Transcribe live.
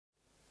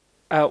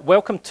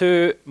Welcome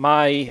to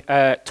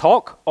my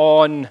talk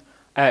on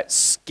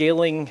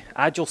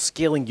agile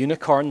scaling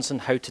unicorns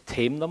and how to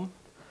tame them.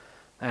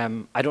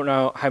 I don't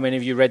know how many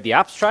of you read the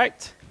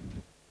abstract,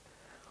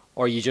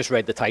 or you just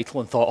read the title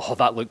and thought, oh,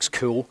 that looks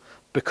cool,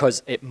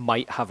 because it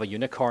might have a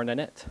unicorn in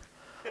it.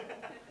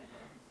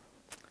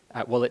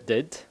 Well, it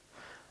did.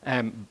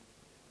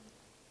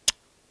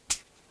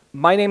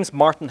 My name's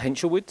Martin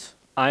Hinshelwood.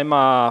 I'm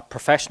a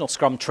professional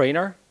Scrum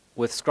trainer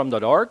with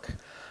Scrum.org.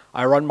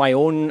 I run my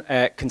own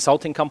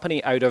consulting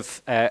company out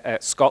of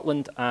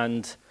Scotland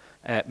and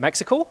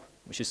Mexico,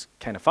 which is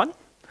kind of fun.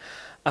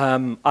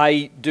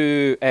 I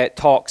do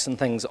talks and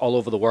things all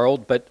over the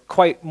world, but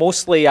quite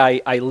mostly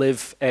I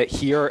live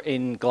here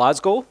in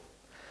Glasgow.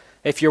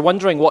 If you're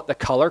wondering what the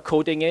color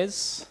coding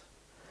is,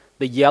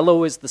 the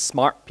yellow is the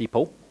smart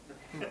people.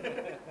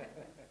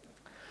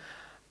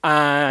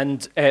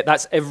 And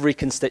that's every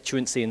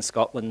constituency in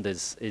Scotland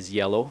is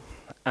yellow.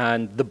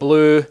 And the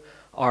blue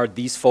are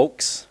these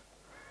folks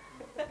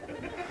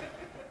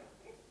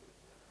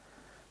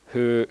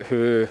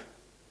who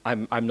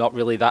I'm not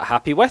really that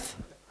happy with.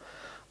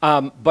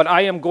 But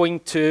I am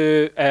going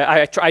to,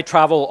 I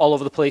travel all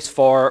over the place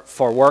for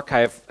work.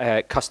 I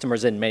have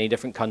customers in many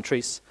different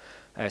countries.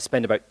 I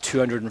spend about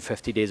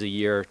 250 days a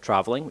year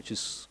traveling, which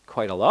is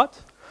quite a lot.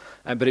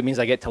 But it means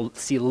I get to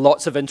see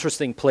lots of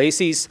interesting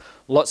places,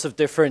 lots of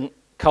different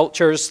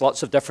cultures,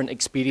 lots of different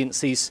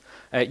experiences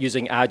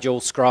using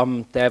Agile,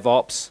 Scrum,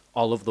 DevOps,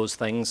 all of those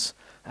things.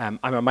 I'm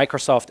a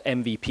Microsoft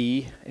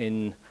MVP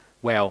in,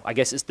 well, I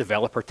guess it's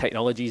developer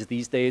technologies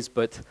these days,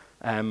 but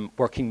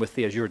working with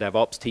the Azure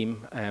DevOps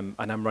team, and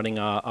I'm running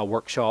a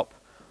workshop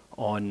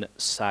on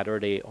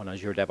Saturday on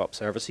Azure DevOps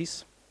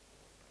services.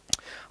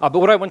 But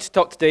what I want to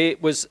talk today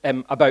was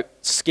about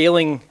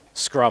scaling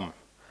Scrum.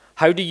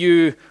 How do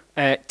you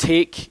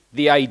take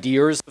the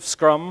ideas of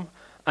Scrum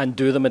and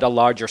do them at a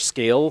larger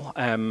scale?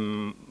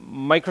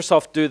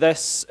 Microsoft do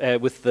this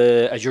with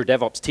the Azure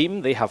DevOps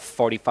team. They have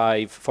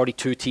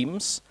 42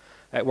 teams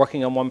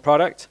working on one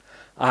product.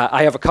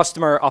 I have a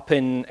customer up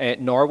in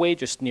Norway,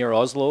 just near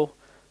Oslo,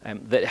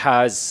 that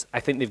has, I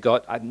think they've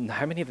got,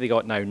 how many have they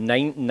got now?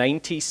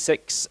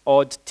 96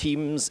 odd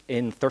teams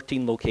in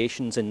 13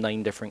 locations in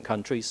 9 different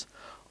countries,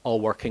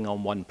 all working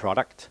on one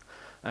product.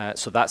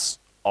 So that's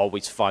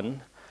always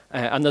fun.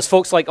 And there's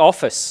folks like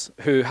Office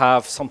who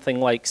have something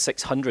like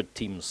 600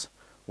 teams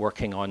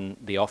working on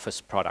the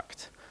Office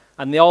product.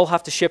 And they all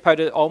have to ship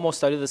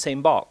almost out of the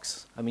same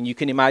box. I mean, you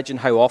can imagine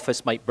how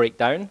Office might break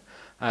down,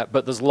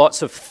 but there's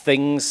lots of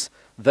things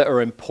that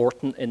are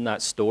important in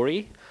that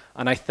story.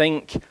 And I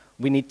think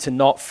we need to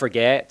not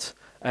forget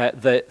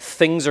that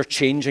things are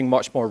changing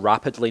much more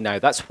rapidly now.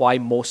 That's why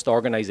most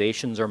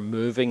organizations are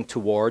moving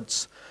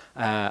towards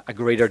a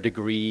greater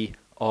degree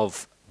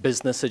of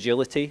business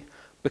agility,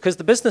 because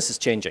the business is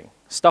changing.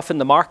 Stuff in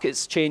the market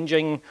is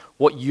changing.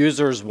 What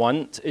users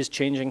want is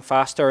changing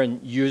faster, and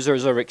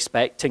users are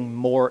expecting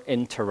more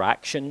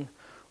interaction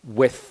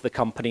with the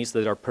companies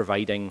that are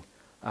providing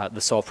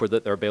the software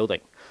that they're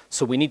building.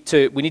 So we need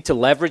to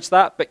leverage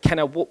that, but kind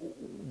of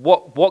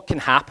what can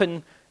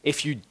happen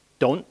if you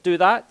don't do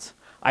that?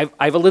 I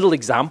have a little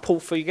example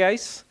for you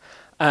guys.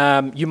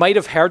 You might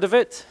have heard of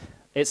it.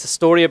 It's a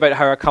story about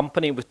how a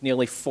company with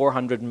nearly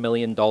 $400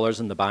 million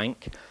in the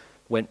bank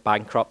went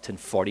bankrupt in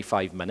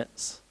 45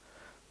 minutes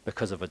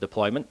because of a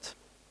deployment.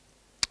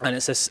 And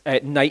it's this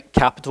Knight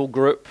Capital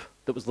Group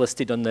that was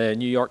listed on the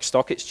New York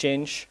Stock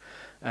Exchange.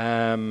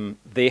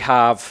 They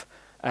had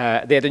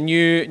a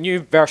new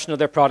version of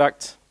their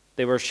product.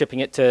 They were shipping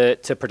it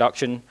to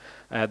production.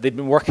 They'd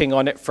been working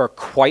on it for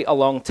quite a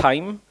long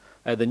time.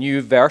 The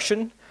new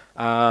version,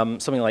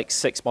 something like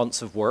 6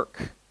 months of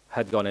work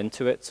had gone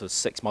into it, so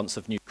 6 months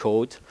of new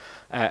code.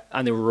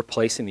 And they were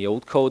replacing the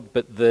old code,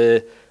 but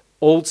the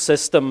old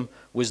system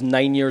was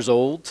 9 years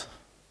old.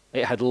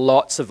 It had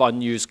lots of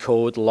unused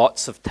code,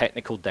 lots of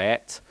technical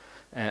debt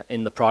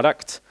in the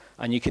product,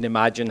 and you can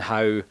imagine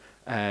how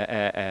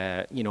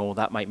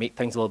that might make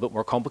things a little bit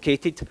more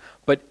complicated.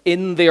 But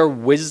in their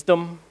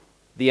wisdom,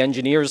 the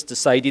engineers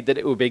decided that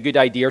it would be a good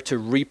idea to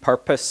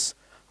repurpose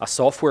a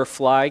software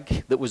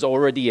flag that was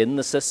already in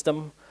the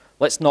system.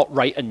 Let's not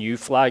write a new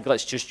flag,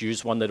 let's just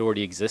use one that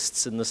already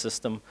exists in the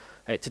system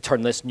to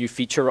turn this new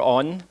feature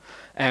on.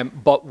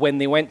 But when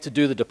they went to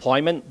do the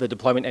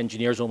deployment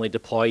engineers only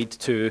deployed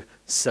to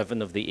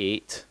 7 of the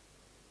 8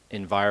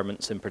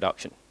 environments in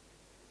production.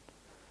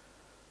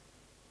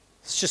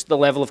 It's just the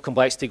level of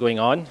complexity going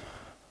on.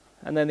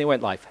 And then they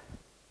went live.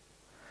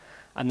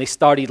 And they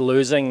started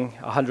losing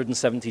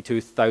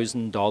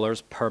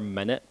 $172,000 per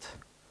minute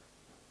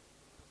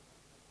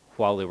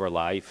while they were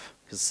live,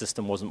 because the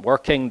system wasn't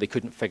working. They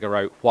couldn't figure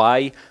out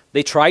why.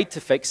 They tried to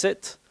fix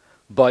it,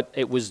 but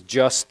it was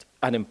just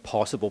an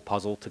impossible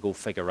puzzle to go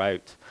figure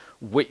out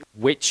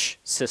which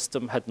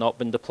system had not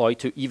been deployed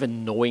to.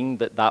 Even knowing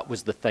that that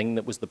was the thing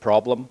that was the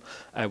problem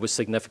was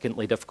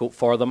significantly difficult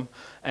for them.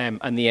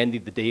 And they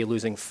ended the day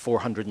losing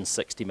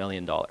 $460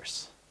 million.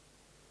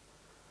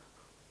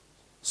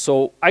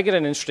 So I get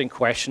an interesting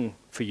question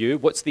for you.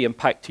 What's the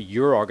impact to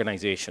your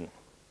organization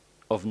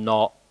of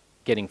not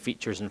getting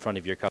features in front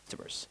of your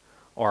customers,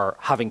 or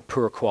having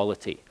poor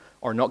quality,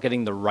 or not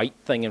getting the right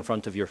thing in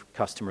front of your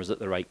customers at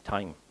the right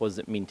time? What does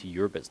it mean to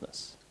your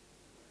business?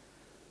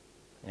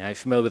 Are you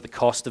familiar with the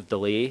cost of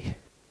delay?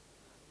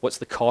 What's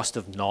the cost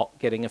of not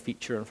getting a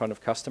feature in front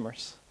of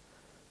customers?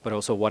 But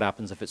also, what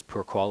happens if it's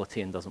poor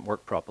quality and doesn't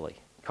work properly?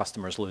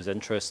 Customers lose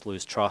interest,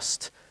 lose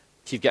trust.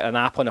 If you've got an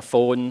app on a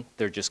phone,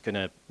 they're just going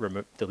to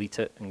delete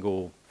it and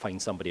go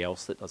find somebody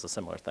else that does a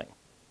similar thing.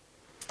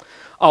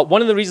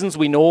 One of the reasons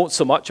we know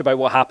so much about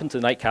what happened to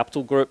the Knight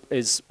Capital Group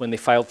is when they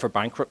filed for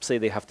bankruptcy,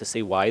 they have to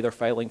say why they're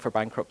filing for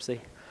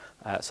bankruptcy.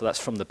 So that's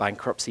from the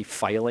bankruptcy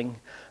filing.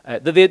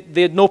 They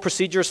had no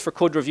procedures for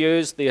code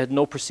reviews. They had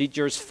no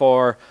procedures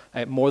for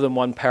more than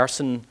one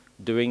person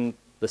doing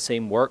the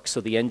same work.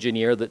 So the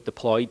engineer that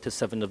deployed to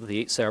 7 of the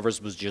 8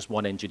 servers was just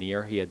one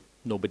engineer. He had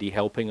nobody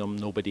helping him,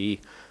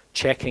 nobody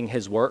checking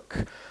his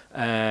work,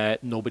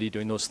 nobody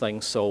doing those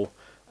things. So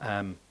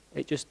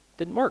it just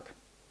didn't work.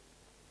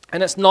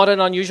 And it's not an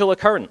unusual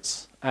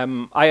occurrence.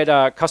 I had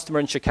a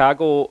customer in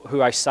Chicago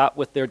who I sat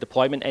with their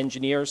deployment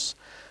engineers,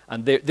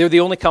 and they're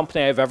the only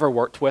company I've ever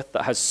worked with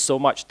that has so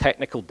much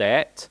technical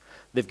debt.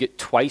 They've got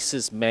twice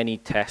as many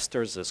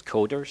testers as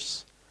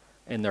coders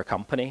in their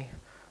company.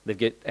 They've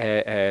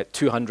got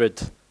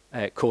 200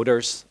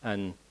 coders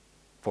and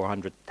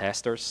 400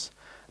 testers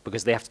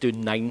because they have to do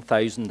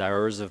 9,000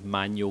 hours of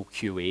manual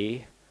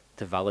QA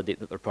to validate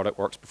that their product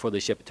works before they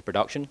ship it to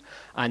production.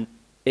 And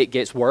it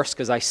gets worse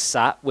because I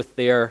sat with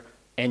their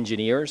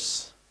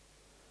engineers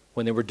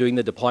when they were doing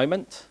the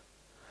deployment,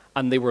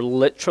 and they were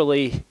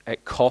literally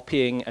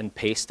copying and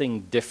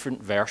pasting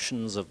different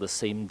versions of the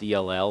same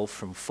DLL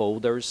from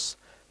folders,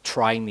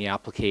 trying the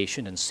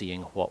application and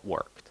seeing what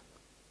worked.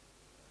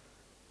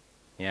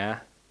 Yeah,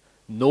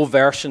 no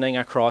versioning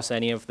across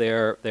any of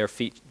their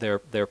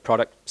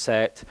product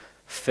set,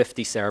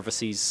 50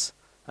 services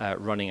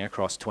running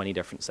across 20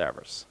 different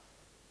servers.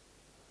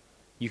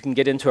 You can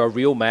get into a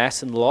real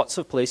mess, and lots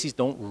of places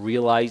don't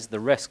realize the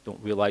risk,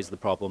 don't realize the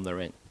problem they're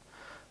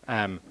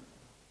in.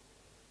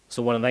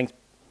 So one of the things,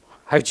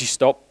 how do you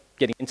stop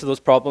getting into those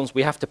problems?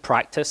 We have to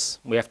practice.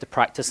 We have to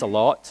practice a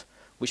lot,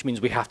 which means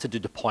we have to do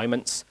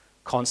deployments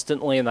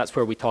constantly, and that's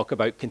where we talk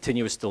about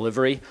continuous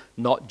delivery,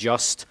 not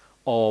just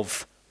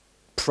of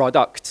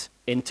product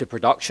into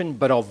production,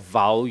 but of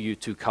value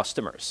to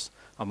customers.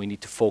 And we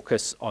need to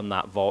focus on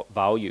that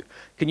value.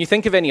 Can you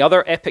think of any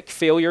other epic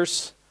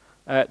failures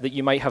that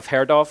you might have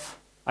heard of?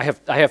 I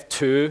have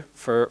 2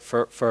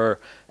 for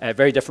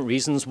very different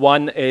reasons.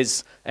 One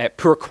is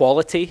poor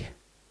quality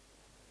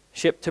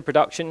shipped to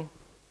production.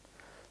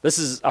 This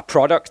is a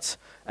product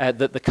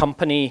that the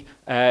company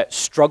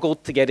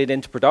struggled to get it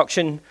into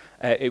production.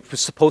 It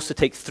was supposed to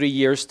take 3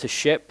 years to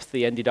ship.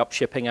 They ended up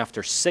shipping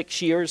after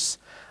 6 years.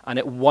 And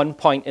at one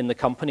point in the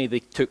company, they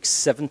took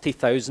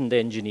 70,000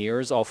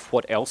 engineers off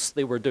what else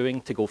they were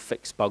doing to go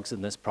fix bugs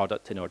in this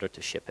product in order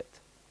to ship it.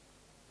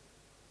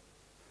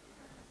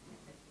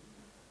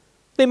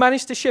 They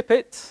managed to ship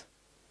it.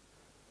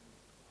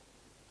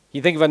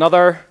 You think of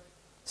another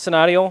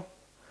scenario?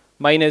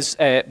 Mine is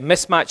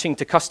mismatching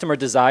to customer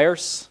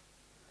desires.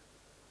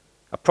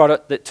 A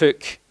product that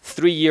took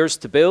 3 years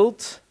to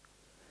build,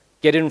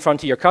 get it in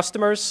front of your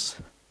customers,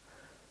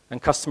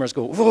 and customers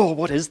go, "Whoa,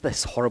 what is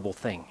this horrible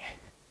thing?"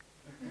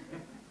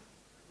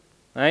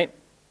 Right?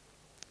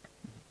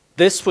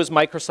 This was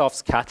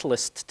Microsoft's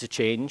catalyst to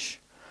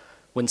change.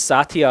 When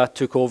Satya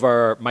took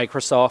over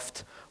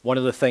Microsoft, one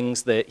of the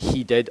things that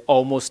he did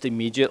almost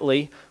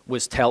immediately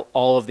was tell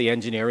all of the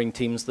engineering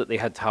teams that they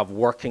had to have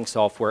working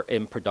software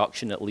in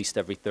production at least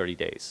every 30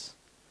 days.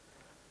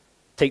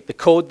 Take the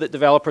code that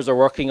developers are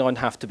working on,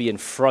 have to be in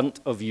front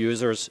of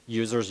users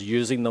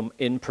using them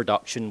in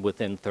production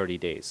within 30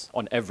 days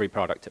on every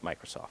product at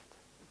Microsoft.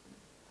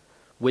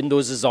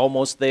 Windows is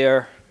almost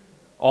there.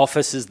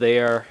 Office is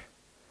there.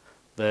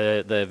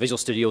 The Visual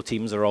Studio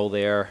teams are all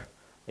there.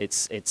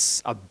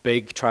 It's a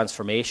big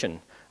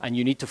transformation. And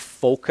you need to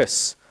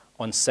focus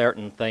on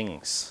certain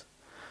things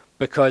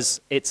because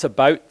it's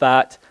about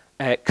that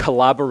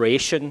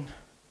collaboration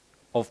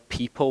of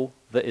people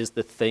that is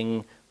the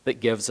thing that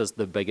gives us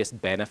the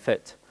biggest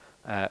benefit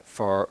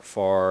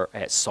for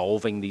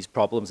solving these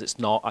problems. It's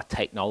not a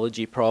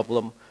technology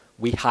problem.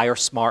 We hire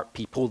smart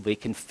people. They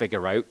can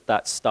figure out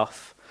that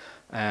stuff.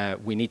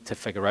 We need to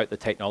figure out the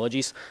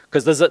technologies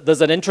because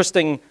there's an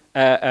interesting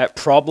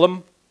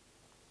problem,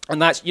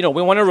 and that's, we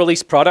want to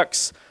release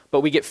products,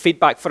 but we get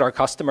feedback from our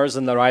customers,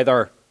 and they're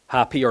either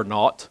happy or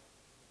not.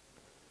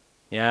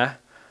 Yeah.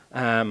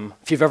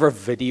 If you've ever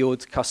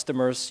videoed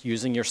customers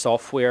using your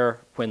software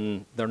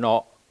when they're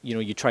not,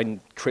 you try and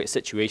create a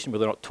situation where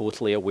they're not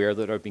totally aware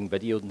that they're being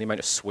videoed, and the amount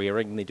of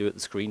swearing they do at the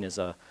screen is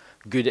a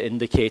good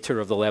indicator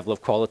of the level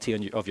of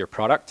quality of your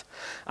product.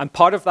 And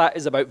part of that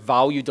is about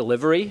value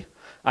delivery.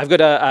 I've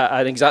got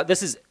an example.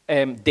 This is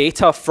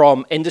data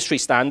from industry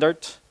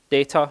standard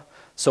data,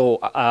 so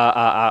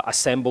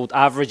assembled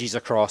averages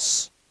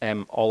across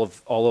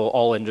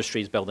all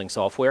industries building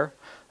software.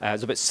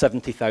 There's about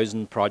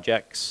 70,000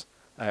 projects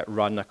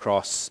run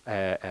across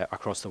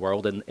the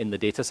world in the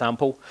data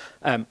sample.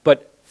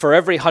 But for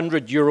every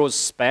 100 euros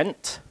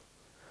spent,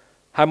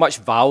 how much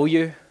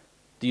value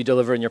do you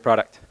deliver in your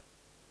product?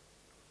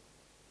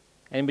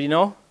 Anybody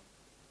know?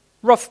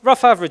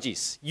 Rough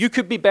averages. You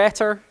could be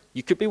better,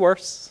 you could be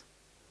worse.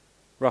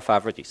 Rough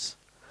averages.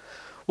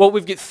 Well,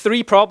 we've got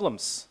 3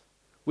 problems.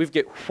 We've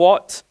got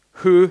what,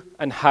 who,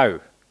 and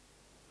how.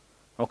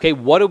 Okay,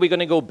 what are we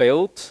going to go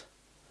build?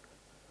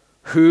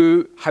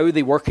 Who, how are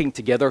they working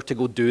together to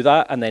go do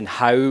that? And then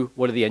how,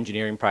 what are the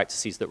engineering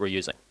practices that we're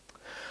using?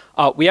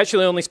 We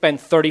actually only spend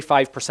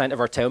 35% of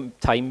our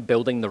time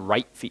building the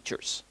right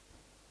features.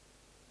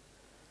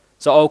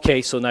 So,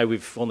 okay, so now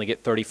we've only got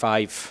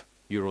 35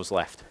 euros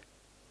left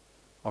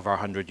of our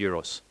 100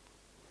 euros.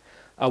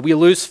 We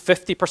lose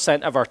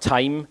 50% of our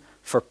time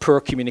for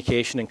poor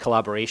communication and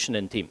collaboration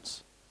in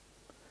teams.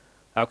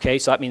 Okay,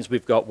 so that means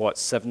we've got, what,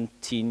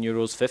 17.50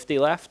 euros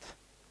left?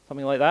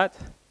 Something like that.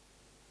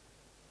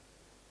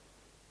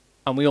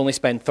 And we only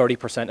spend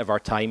 30% of our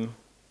time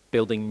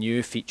building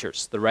new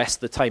features. The rest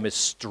of the time is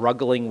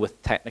struggling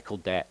with technical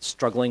debt,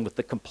 struggling with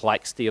the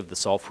complexity of the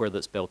software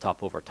that's built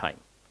up over time.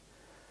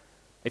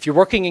 If you're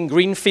working in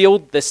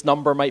greenfield, this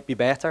number might be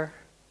better.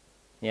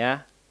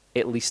 Yeah,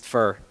 at least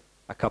for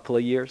a couple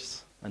of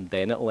years, and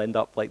then it'll end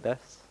up like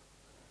this.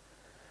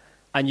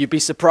 And you'd be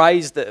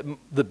surprised that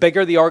the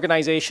bigger the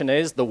organization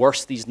is, the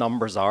worse these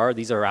numbers are.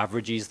 These are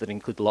averages that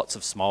include lots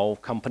of small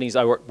companies.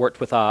 I worked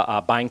with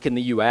a bank in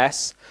the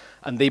US,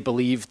 and they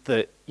believed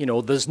that, you know,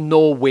 there's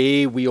no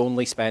way we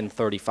only spend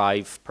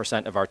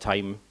 35% of our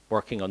time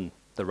working on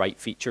the right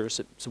features.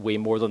 It's way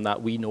more than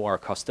that. We know our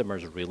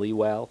customers really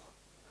well.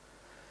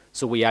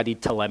 So we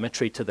added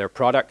telemetry to their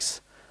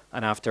products,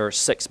 and after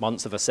 6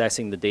 months of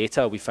assessing the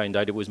data, we found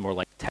out it was more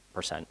like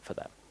 10% for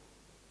them.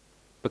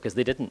 Because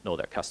they didn't know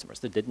their customers.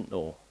 They didn't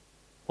know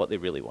what they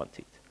really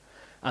wanted.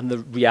 And the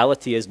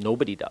reality is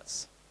nobody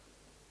does.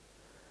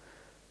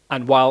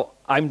 And while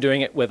I'm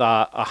doing it with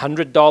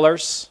 $100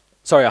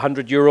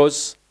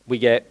 euros, we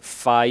get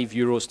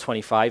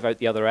 €5.25 out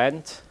the other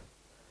end.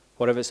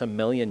 What if it's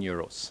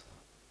 €1,000,000?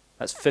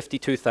 That's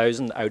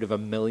 52,000 out of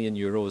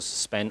 €1,000,000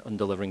 spent on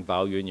delivering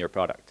value in your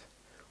product.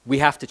 We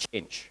have to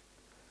change.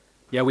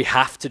 Yeah, we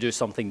have to do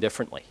something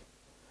differently.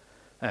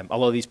 A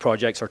lot of these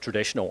projects are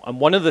traditional. And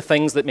one of the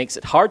things that makes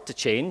it hard to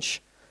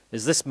change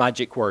is this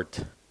magic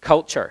word,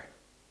 culture.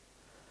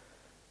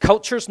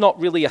 Culture's not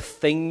really a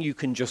thing you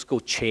can just go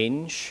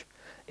change.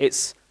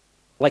 It's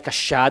like a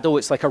shadow.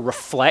 It's like a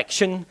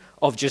reflection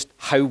of just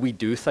how we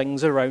do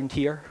things around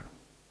here.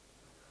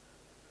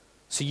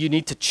 So you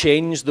need to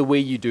change the way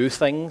you do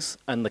things,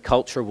 and the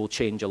culture will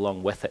change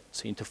along with it.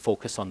 So you need to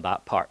focus on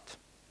that part.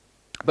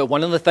 But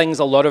one of the things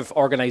a lot of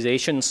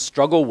organizations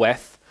struggle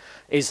with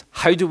is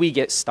how do we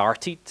get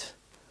started?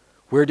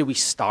 Where do we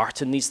start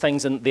in these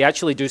things? And they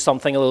actually do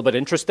something a little bit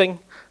interesting.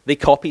 They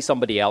copy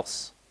somebody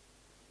else.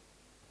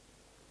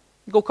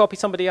 Go copy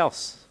somebody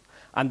else.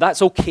 And that's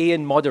okay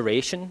in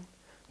moderation,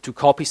 to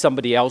copy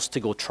somebody else to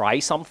go try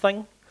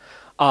something.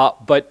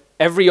 But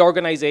every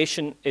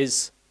organization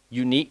is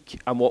unique,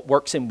 and what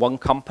works in one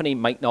company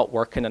might not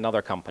work in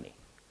another company.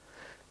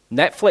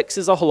 Netflix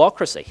is a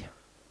holacracy.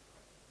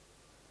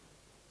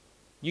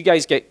 You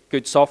guys get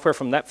good software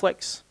from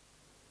Netflix?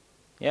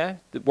 Yeah,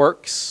 it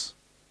works,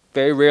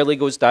 very rarely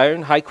goes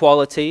down, high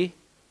quality.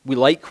 We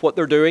like what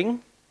they're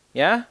doing,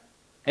 yeah?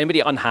 Anybody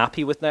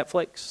unhappy with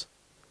Netflix?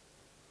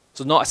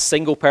 So not a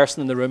single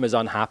person in the room is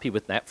unhappy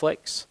with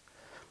Netflix.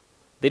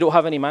 They don't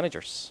have any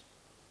managers.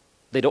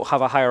 They don't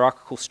have a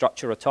hierarchical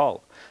structure at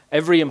all.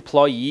 Every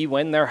employee,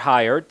 when they're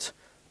hired,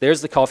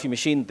 there's the coffee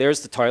machine, there's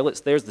the toilets,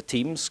 there's the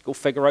teams. Go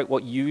figure out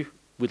what you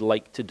would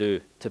like to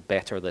do to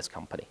better this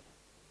company.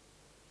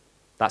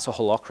 That's a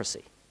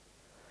holacracy.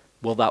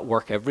 Will that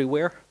work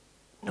everywhere?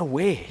 No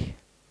way.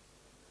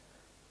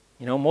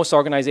 You know, most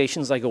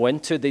organizations I go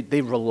into,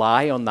 they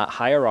rely on that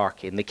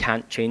hierarchy, and they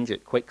can't change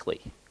it quickly.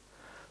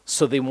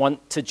 So they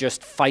want to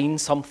just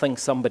find something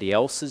somebody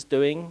else is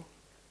doing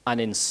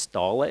and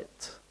install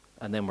it,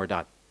 and then we're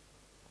done.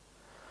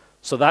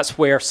 So that's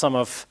where some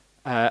of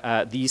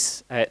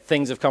these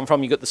things have come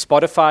from. You've got the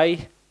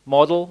Spotify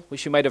model,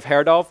 which you might have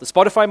heard of. The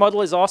Spotify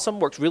model is awesome,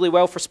 works really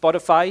well for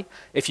Spotify.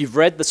 If you've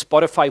read the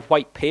Spotify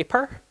white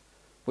paper,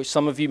 which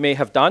some of you may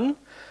have done,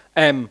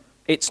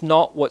 it's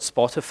not what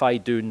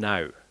Spotify do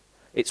now.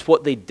 It's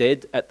what they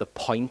did at the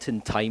point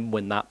in time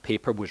when that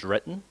paper was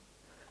written,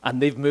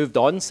 and they've moved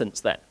on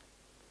since then.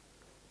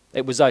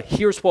 It was a,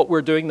 here's what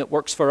we're doing that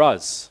works for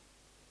us.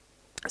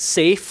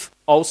 SAFe,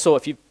 also,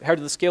 if you've heard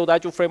of the Scaled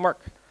Agile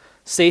Framework,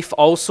 SAFe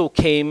also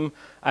came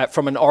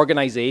from an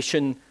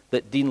organization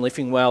that Dean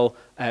Leffingwell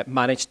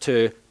managed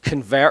to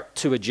convert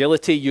to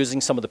agility using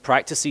some of the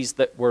practices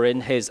that were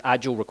in his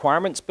Agile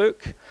Requirements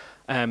book,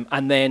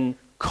 and then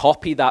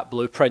copy that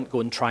blueprint, go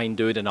and try and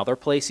do it in other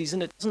places,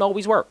 and it doesn't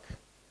always work.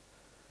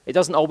 It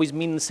doesn't always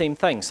mean the same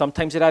thing.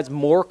 Sometimes it adds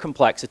more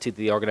complexity to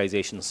the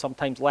organization,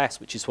 sometimes less,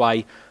 which is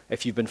why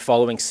if you've been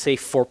following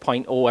SAFe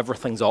 4.0,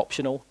 everything's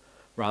optional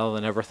rather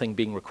than everything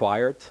being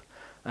required,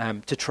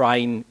 to try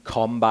and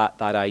combat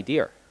that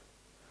idea.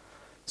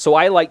 So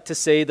I like to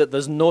say that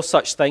there's no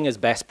such thing as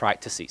best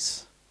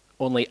practices,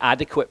 only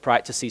adequate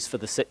practices for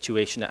the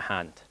situation at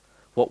hand.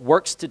 What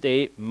works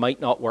today might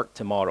not work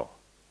tomorrow.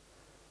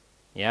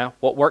 Yeah,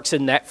 what works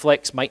in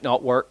Netflix might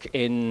not work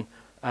in,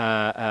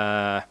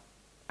 I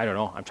don't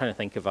know, I'm trying to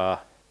think of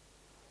a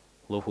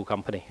local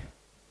company.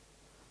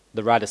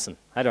 The Radisson,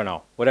 I don't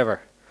know,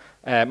 whatever.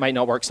 Might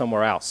not work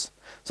somewhere else.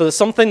 So there's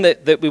something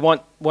that we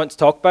want to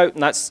talk about,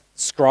 and that's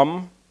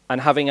Scrum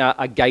and having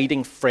a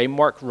guiding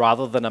framework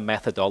rather than a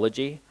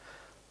methodology.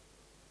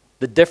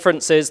 The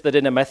difference is that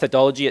in a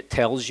methodology, it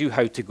tells you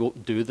how to go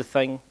do the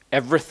thing.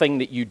 Everything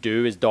that you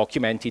do is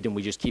documented, and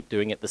we just keep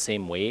doing it the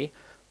same way.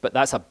 But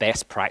that's a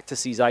best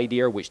practices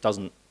idea, which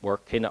doesn't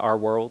work in our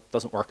world,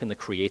 doesn't work in the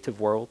creative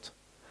world.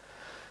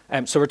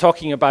 So we're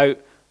talking about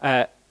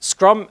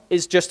Scrum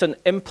is just an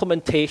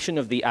implementation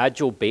of the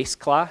Agile base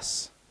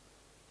class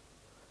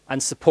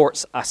and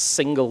supports a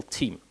single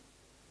team.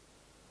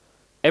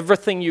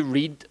 Everything you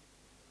read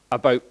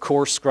about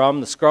core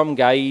Scrum, the Scrum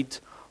guide,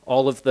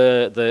 all of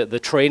the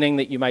training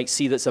that you might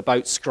see that's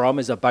about Scrum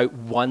is about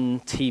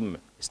one team.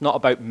 It's not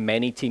about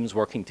many teams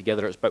working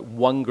together. It's about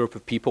one group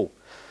of people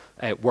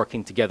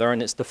working together,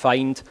 and it's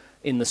defined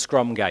in the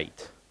Scrum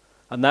guide.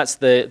 And that's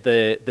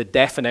the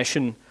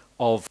definition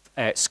of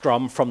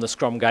Scrum from the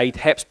Scrum guide.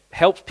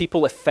 Helps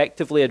people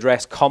effectively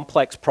address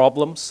complex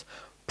problems,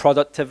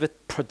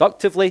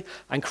 productively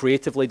and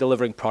creatively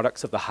delivering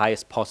products of the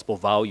highest possible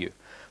value.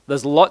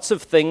 There's lots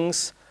of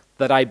things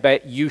that I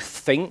bet you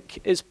think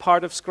is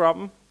part of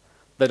Scrum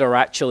that are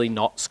actually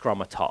not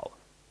Scrum at all.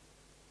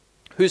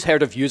 Who's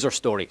heard of user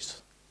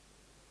stories?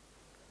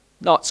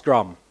 Not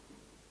Scrum.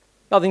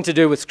 Nothing to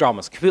do with Scrum.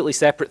 It's a completely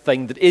separate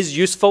thing that is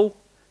useful.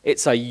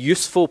 It's a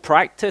useful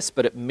practice,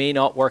 but it may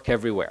not work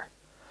everywhere.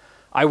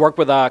 I work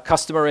with a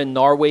customer in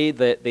Norway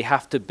that they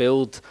have to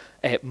build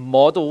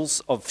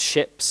models of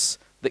ships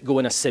that go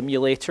in a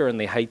simulator, and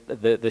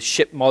the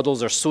ship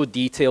models are so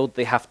detailed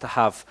they have to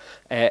have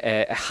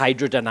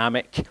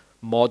hydrodynamic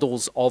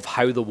models of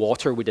how the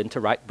water would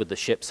interact with the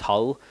ship's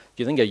hull.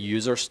 Do you think a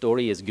user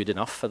story is good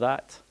enough for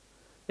that?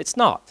 It's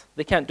not.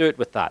 They can't do it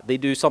with that. They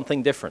do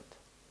something different.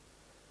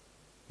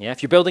 Yeah,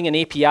 if you're building an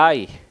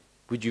API,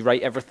 would you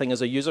write everything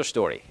as a user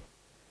story?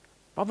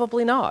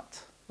 Probably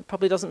not. It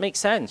probably doesn't make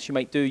sense. You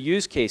might do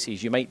use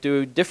cases. You might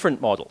do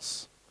different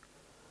models.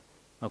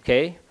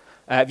 Okay?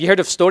 Have you heard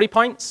of story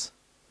points?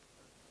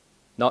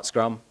 Not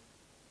Scrum.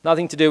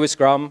 Nothing to do with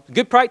Scrum.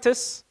 Good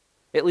practice,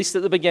 at least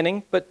at the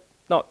beginning, but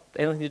not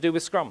anything to do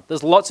with Scrum.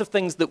 There's lots of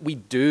things that we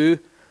do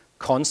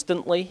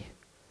constantly.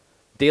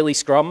 Daily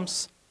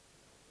Scrums.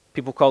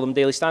 People call them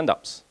daily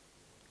stand-ups,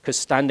 because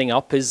standing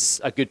up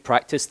is a good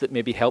practice that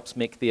maybe helps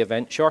make the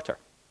event shorter.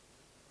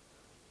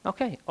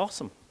 Okay,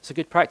 awesome. It's a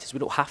good practice. We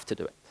don't have to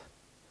do it.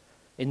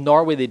 In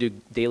Norway, they do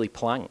daily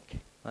plank.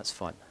 That's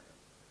fun.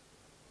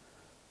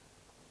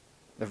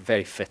 They're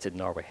very fit in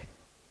Norway.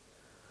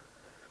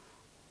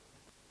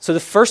 So the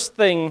first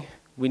thing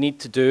we need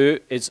to do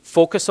is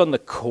focus on the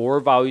core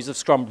values of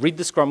Scrum. Read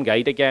the Scrum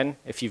guide again.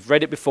 If you've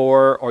read it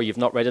before or you've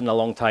not read it in a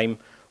long time,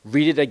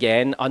 read it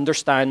again.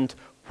 Understand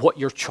what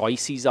your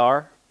choices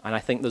are. And I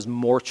think there's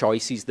more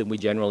choices than we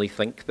generally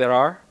think there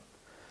are.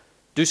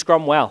 Do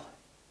Scrum well.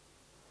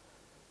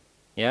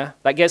 Yeah,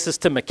 that gets us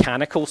to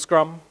mechanical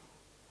Scrum.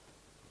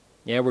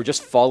 Yeah, we're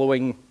just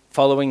following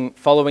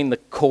the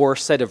core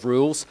set of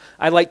rules.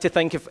 I like to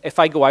think if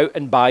I go out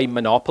and buy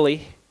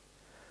Monopoly,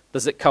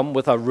 does it come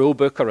with a rule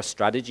book or a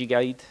strategy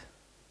guide?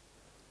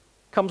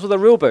 It comes with a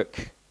rule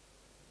book.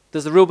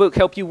 Does the rule book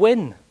help you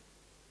win?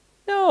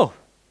 No.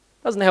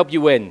 Doesn't help you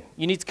win.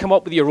 You need to come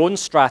up with your own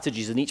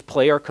strategies, and each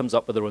player comes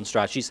up with their own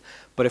strategies.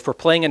 But if we're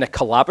playing in a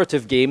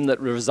collaborative game that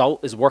the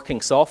result is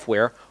working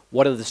software,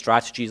 what are the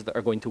strategies that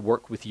are going to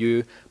work with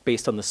you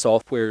based on the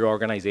software, your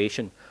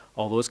organization,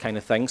 all those kind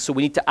of things. So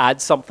we need to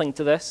add something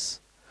to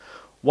this.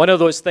 One of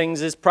those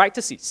things is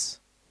practices.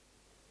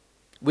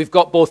 We've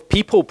got both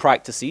people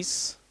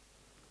practices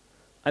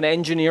and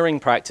engineering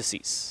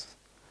practices.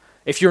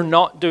 If you're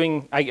not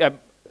doing,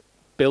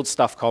 Build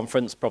Stuff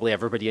conference, probably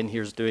everybody in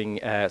here is doing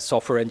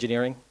software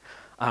engineering.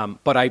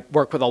 But I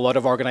work with a lot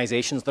of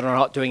organizations that are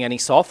not doing any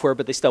software,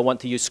 but they still want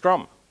to use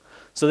Scrum.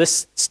 So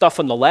this stuff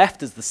on the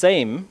left is the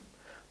same,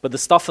 but the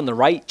stuff on the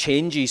right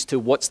changes to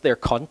what's their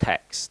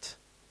context.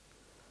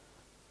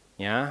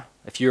 Yeah?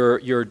 If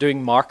you're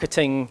doing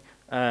marketing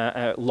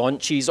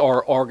launches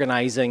or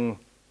organizing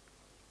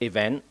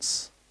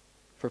events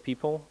for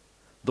people,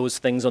 those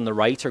things on the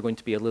right are going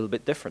to be a little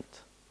bit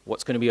different.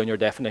 What's going to be on your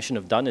definition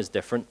of done is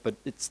different, but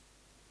it's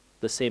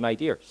the same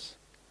ideas.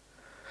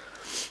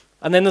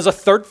 And then there's a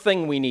third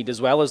thing we need as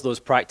well as those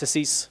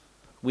practices.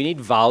 We need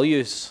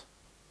values.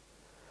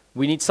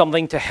 We need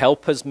something to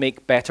help us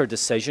make better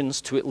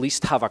decisions, to at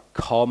least have a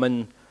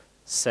common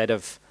set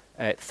of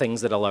things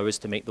that allow us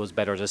to make those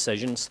better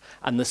decisions.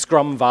 And the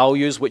Scrum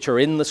values, which are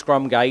in the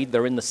Scrum guide,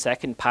 they're in the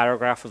second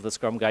paragraph of the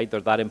Scrum guide,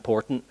 they're that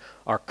important,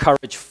 are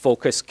courage,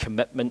 focus,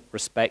 commitment,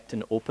 respect,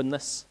 and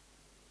openness.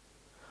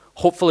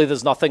 Hopefully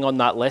there's nothing on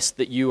that list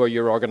that you or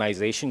your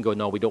organization go,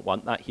 no, we don't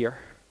want that here.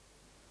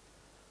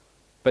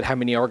 But how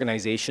many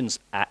organizations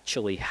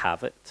actually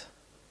have it?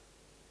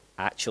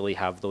 actually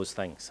have those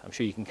things. I'm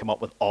sure you can come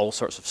up with all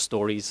sorts of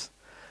stories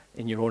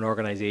in your own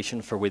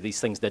organization for where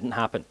these things didn't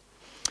happen.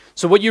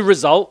 So what you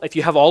result, if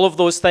you have all of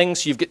those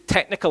things, you've got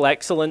technical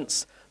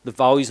excellence, the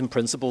values and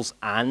principles,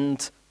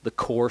 and the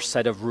core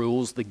set of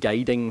rules, the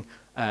guiding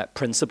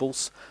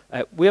principles.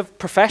 We have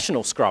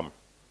professional Scrum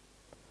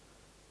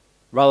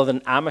rather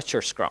than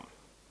amateur Scrum.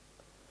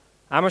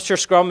 Amateur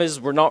Scrum is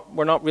we're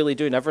not really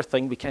doing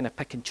everything. We kind of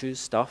pick and choose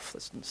stuff.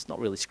 It's not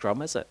really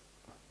Scrum, is it?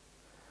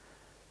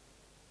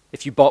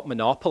 If you bought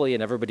Monopoly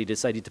and everybody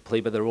decided to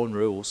play by their own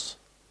rules,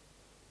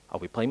 are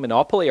we playing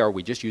Monopoly or are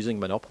we just using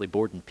Monopoly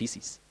board and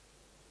pieces?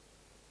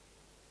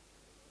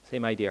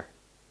 Same idea.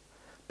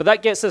 But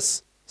that gets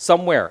us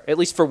somewhere, at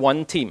least for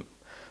one team,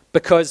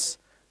 because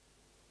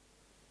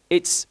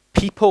it's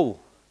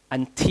people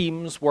and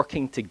teams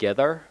working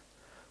together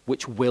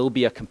which will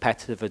be a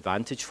competitive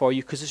advantage for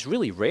you, because it's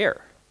really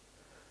rare.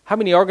 How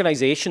many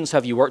organizations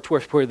have you worked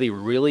with where they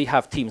really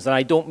have teams? And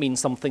I don't mean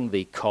something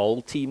they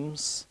call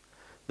teams,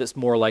 that's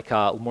more like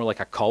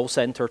a call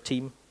center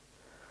team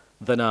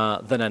than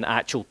an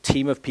actual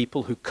team of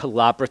people who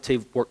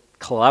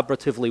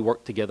collaboratively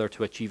work together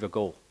to achieve a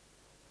goal.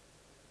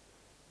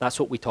 That's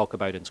what we talk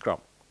about in Scrum.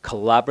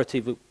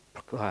 Collaborative,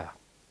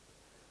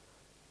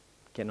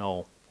 getting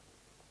all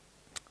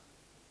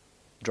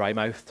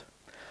dry-mouthed.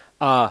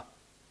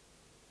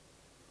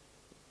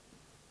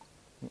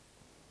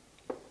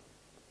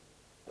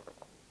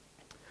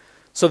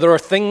 So there are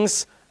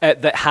things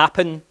that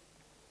happen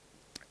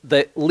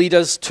that lead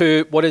us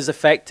to what is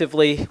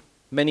effectively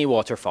mini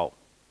waterfall.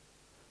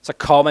 It's a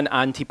common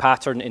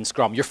anti-pattern in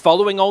Scrum. You're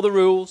following all the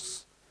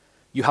rules,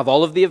 you have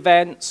all of the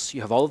events, you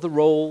have all of the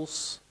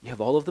roles, you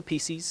have all of the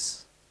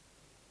pieces,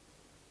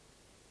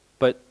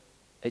 but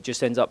it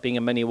just ends up being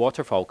a mini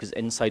waterfall because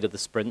inside of the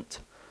sprint,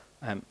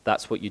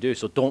 that's what you do.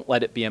 So don't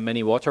let it be a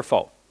mini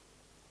waterfall.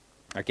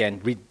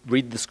 Again,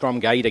 read the Scrum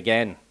guide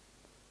again.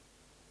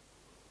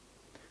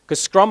 Because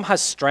Scrum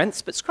has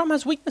strengths, but Scrum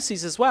has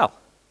weaknesses as well.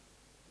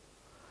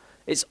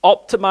 It's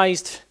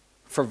optimized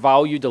for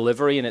value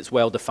delivery and it's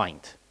well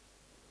defined.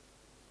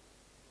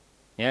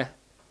 Yeah?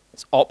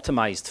 It's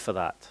optimized for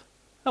that.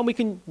 And we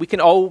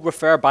can all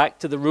refer back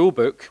to the rule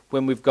book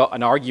when we've got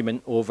an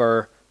argument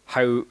over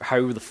how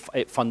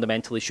it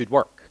fundamentally should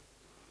work.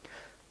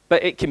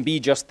 But it can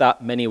be just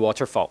that mini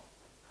waterfall.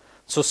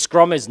 So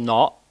Scrum is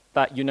not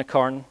that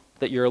unicorn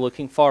that you're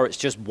looking for. It's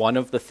just one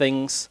of the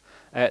things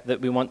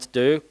that we want to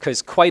do,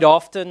 because quite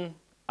often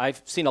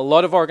I've seen a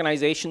lot of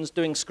organizations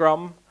doing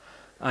Scrum,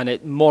 and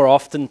it more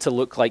often to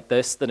look like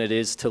this than it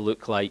is to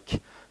look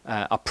like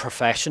a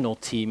professional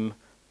team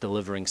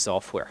delivering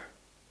software.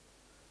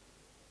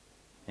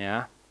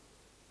 Yeah?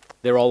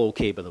 They're all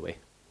okay, by the way.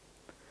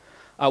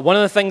 One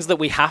of the things that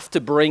we have to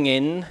bring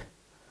in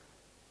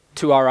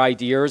to our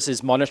ideas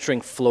is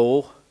monitoring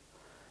flow.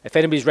 If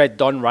anybody's read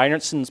Don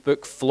Reinertson's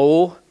book,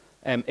 Flow,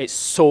 it's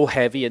so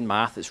heavy in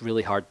math, it's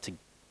really hard to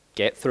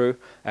get through,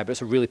 but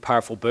it's a really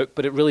powerful book,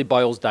 but it really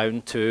boils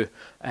down to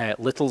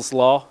Little's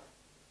Law,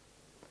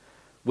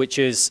 which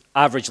is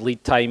average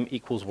lead time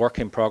equals work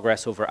in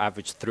progress over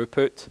average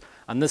throughput.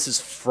 And this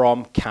is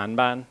from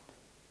Kanban.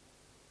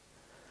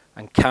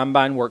 And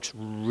Kanban works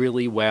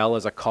really well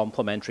as a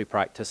complementary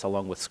practice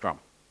along with Scrum.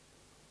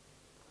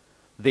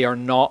 They are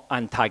not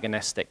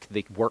antagonistic,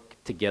 they work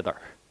together.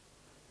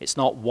 It's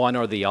not one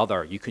or the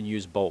other, you can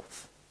use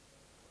both.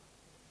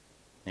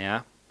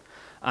 Yeah?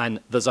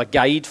 And there's a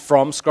guide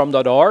from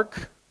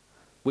scrum.org,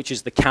 which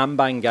is the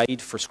Kanban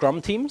guide for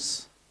Scrum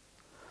teams,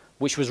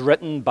 which was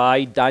written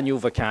by Daniel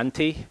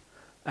Vacanti,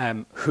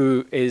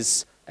 who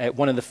is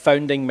one of the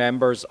founding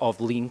members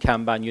of Lean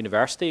Kanban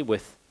University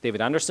with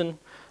David Anderson,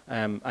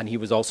 and he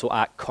was also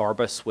at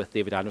Corbis with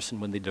David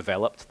Anderson when they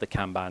developed the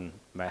Kanban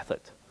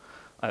method.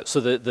 So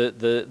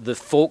the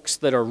folks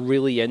that are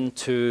really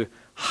into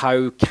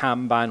how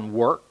Kanban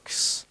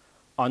works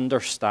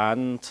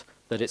understand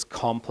that it's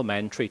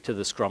complementary to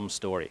the Scrum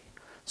story.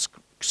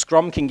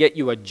 Scrum can get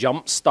you a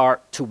jump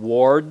start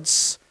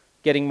towards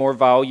getting more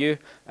value,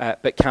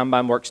 but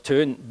Kanban works too.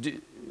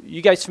 And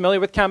you guys familiar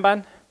with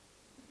Kanban?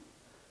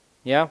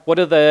 Yeah? What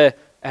are the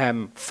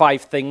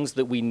 5 things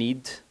that we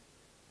need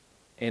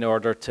in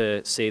order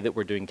to say that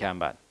we're doing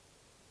Kanban? Do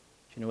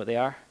you know what they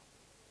are?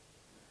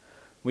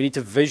 We need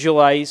to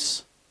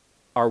visualize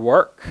our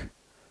work.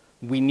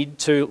 We need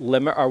to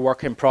limit our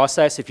work in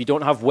process. If you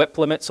don't have WIP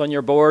limits on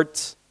your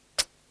boards,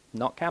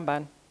 not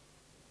Kanban.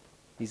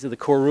 These are the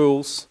core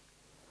rules.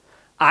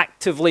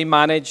 Actively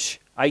manage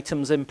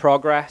items in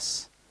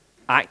progress.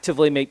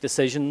 Actively make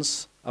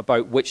decisions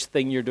about which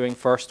thing you're doing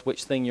first,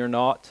 which thing you're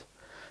not.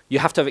 You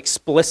have to have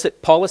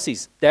explicit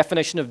policies.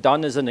 Definition of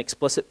done is an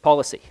explicit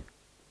policy.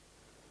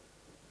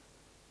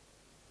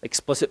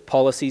 Explicit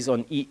policies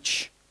on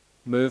each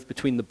move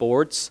between the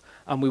boards,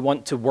 and we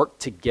want to work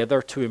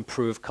together to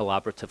improve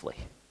collaboratively.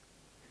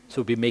 So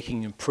we'll be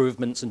making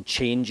improvements and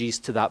changes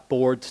to that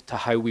board, to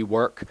how we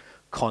work,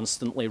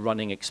 constantly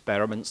running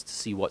experiments to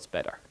see what's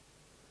better.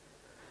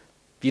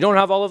 If you don't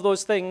have all of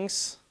those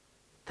things,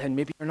 then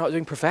maybe you're not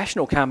doing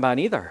professional Kanban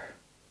either.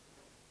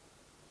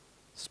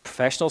 It's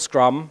professional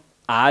Scrum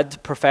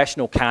add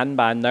professional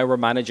Kanban, now we're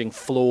managing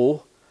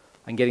flow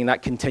and getting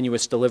that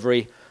continuous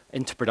delivery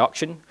into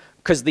production.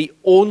 Because the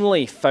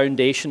only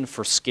foundation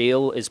for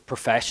scale is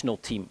professional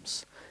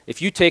teams.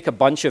 If you take a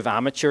bunch of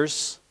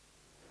amateurs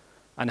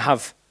and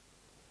have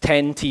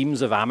 10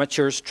 teams of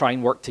amateurs try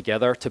and work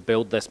together to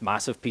build this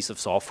massive piece of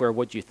software,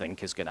 what do you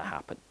think is going to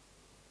happen?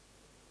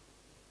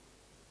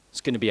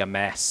 It's going to be a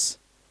mess.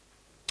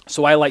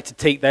 So I like to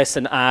take this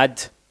and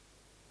add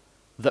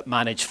that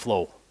manage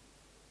flow.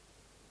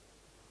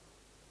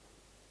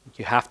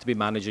 You have to be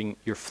managing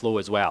your flow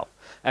as well.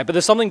 But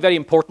there's something very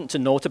important to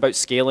note about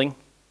scaling.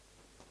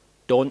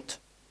 Don't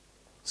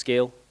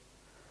scale.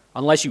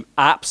 Unless you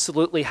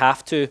absolutely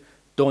have to,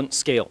 don't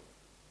scale.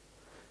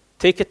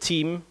 Take a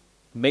team,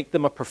 make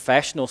them a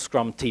professional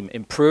Scrum team,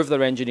 improve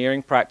their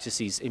engineering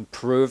practices,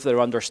 improve their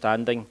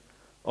understanding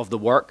of the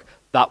work.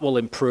 That will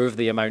improve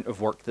the amount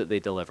of work that they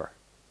deliver.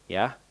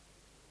 Yeah?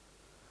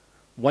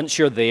 Once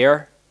you're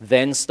there,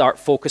 then start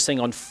focusing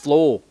on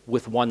flow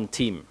with one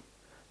team.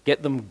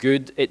 Get them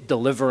good at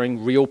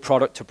delivering real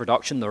product to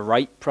production, the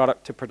right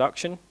product to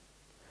production.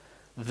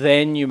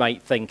 Then you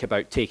might think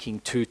about taking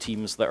two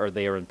teams that are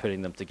there and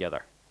putting them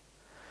together.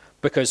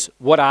 Because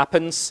what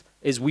happens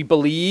is we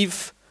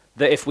believe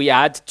that if we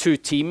add two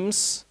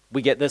teams,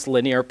 we get this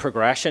linear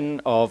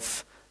progression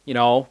of, you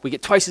know, we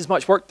get twice as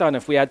much work done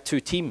if we add two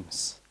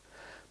teams.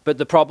 But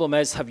the problem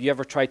is, have you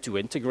ever tried to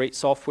integrate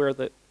software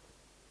that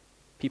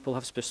people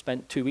have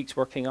spent 2 weeks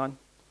working on?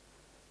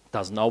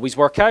 Doesn't always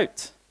work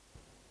out.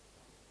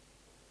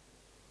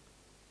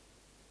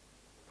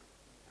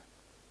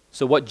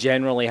 So what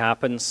generally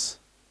happens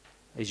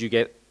is you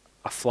get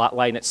a flat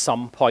line. At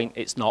some point,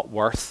 it's not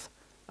worth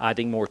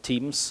adding more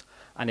teams.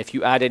 And if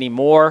you add any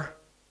more,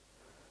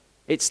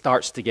 it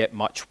starts to get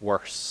much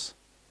worse.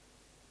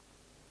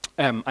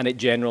 And it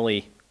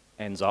generally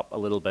ends up a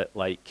little bit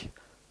like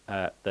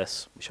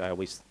this, which I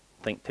always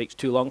think takes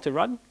too long to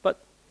run,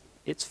 but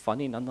it's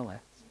funny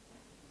nonetheless.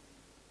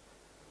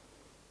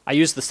 I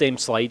use the same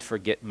slide for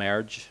git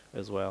merge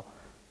as well.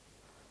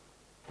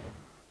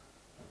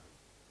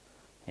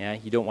 Yeah,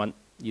 you don't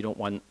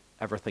want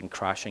everything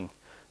crashing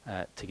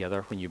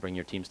together when you bring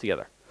your teams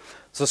together.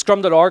 So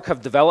Scrum.org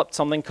have developed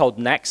something called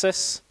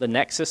Nexus, the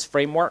Nexus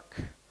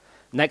framework.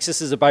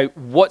 Nexus is about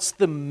what's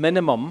the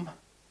minimum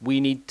we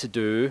need to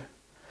do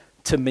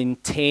to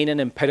maintain an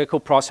empirical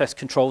process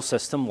control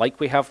system like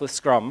we have with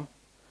Scrum.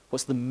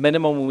 What's the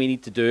minimum we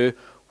need to do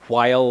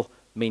while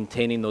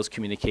maintaining those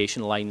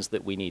communication lines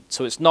that we need?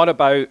 So it's not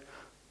about,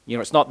 you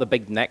know, it's not the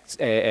big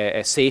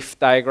safe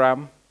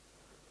diagram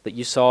that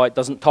you saw. It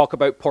doesn't talk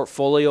about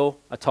portfolio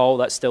at all.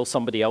 That's still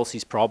somebody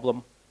else's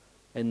problem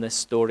in this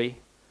story.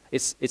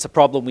 It's a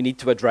problem we need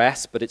to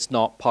address, but it's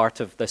not part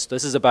of this.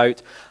 This is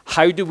about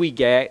how do we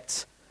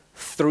get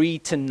 3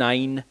 to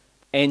 9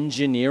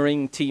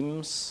 engineering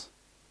teams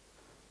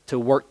to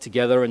work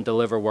together and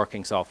deliver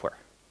working software.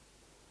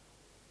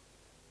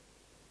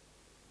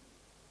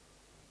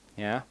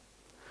 Yeah?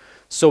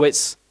 So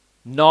it's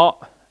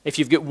not, if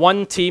you've got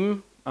one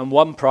team and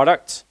one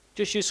product,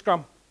 just use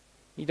Scrum.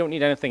 You don't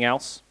need anything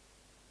else.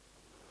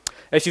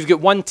 If you've got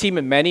one team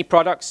and many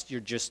products,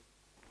 you're just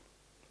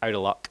out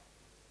of luck.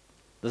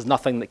 There's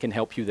nothing that can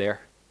help you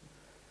there.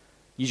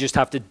 You just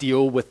have to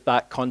deal with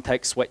that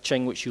context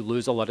switching, which you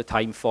lose a lot of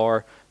time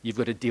for. You've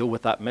got to deal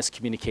with that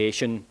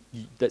miscommunication.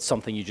 That's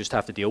something you just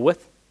have to deal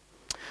with.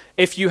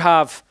 If you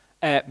have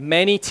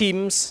many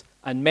teams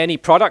and many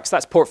products,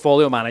 that's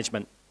portfolio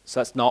management. So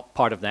that's not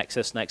part of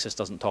Nexus. Nexus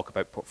doesn't talk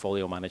about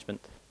portfolio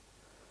management.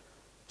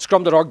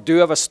 Scrum.org do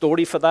have a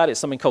story for that. It's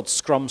something called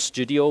Scrum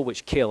Studio,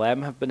 which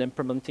KLM have been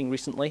implementing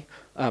recently.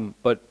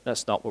 But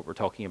that's not what we're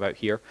talking about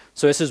here.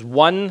 So this is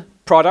one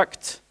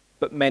product,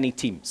 but many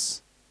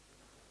teams.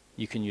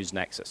 You can use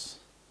Nexus.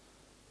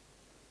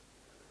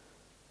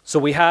 So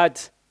we had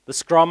the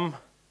Scrum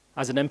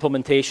as an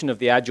implementation of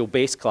the Agile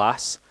base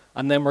class,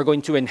 and then we're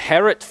going to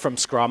inherit from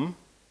Scrum.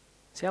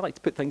 See, I like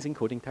to put things in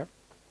coding terms.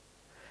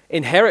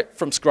 Inherit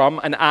from Scrum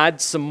and add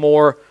some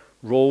more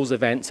roles,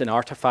 events, and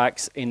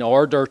artifacts in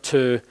order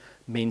to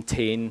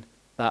maintain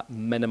that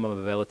minimum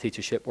ability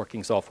to ship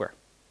working software.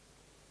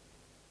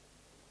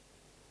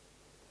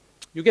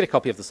 You'll get a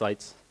copy of the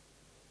slides.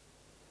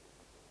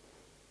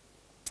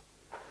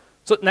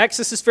 So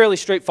Nexus is fairly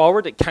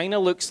straightforward. It kind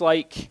of looks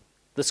like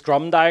the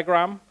Scrum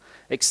diagram,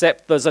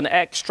 except there's an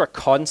extra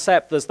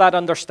concept. There's that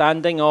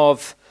understanding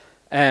of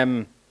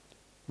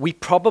we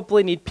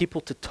probably need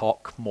people to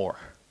talk more.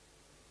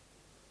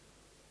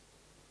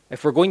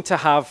 If we're going to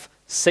have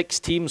 6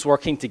 teams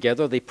working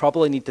together, they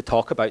probably need to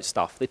talk about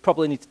stuff. They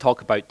probably need to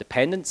talk about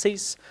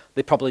dependencies.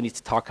 They probably need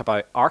to talk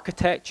about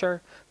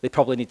architecture. They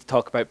probably need to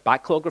talk about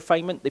backlog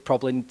refinement. They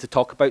probably need to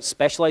talk about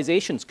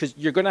specializations, because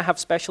you're going to have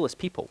specialist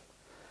people.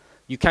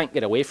 You can't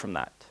get away from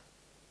that.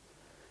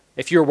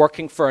 If you're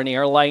working for an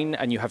airline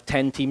and you have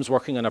 10 teams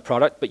working on a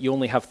product, but you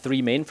only have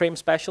 3 mainframe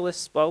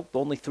specialists, well,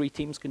 only 3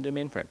 teams can do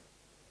mainframe.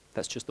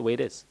 That's just the way it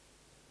is.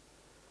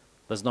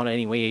 There's not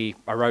any way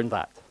around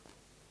that.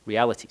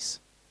 Realities.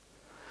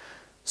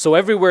 So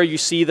everywhere you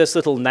see this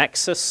little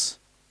Nexus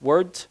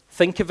word,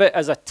 think of it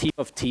as a team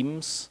of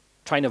teams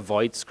try and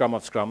avoid Scrum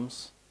of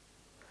Scrums.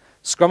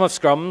 Scrum of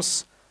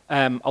Scrums,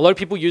 a lot of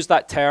people use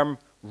that term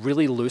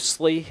really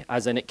loosely,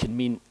 as in it can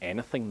mean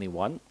anything they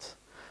want.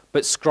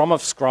 But Scrum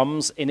of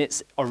Scrums, in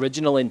its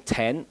original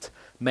intent,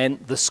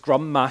 meant the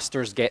Scrum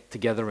Masters get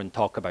together and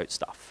talk about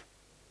stuff.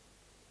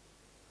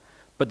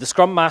 But the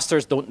Scrum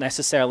Masters don't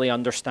necessarily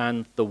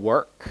understand the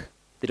work.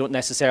 They don't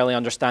necessarily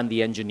understand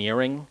the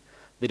engineering.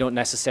 They don't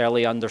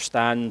necessarily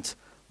understand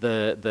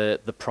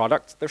the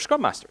product. They're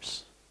Scrum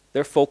Masters.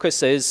 Their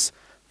focus is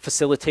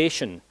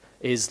facilitation,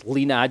 is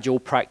lean agile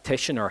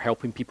practitioner,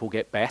 helping people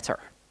get better.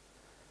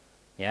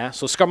 Yeah,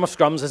 so Scrum of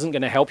Scrums isn't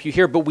going to help you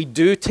here, but we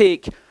do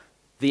take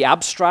the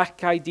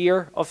abstract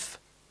idea of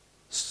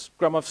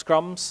Scrum of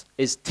Scrums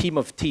is team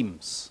of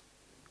teams.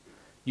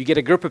 You get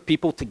a group of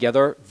people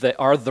together that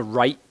are the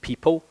right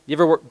people. You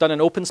ever done an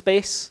open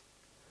space?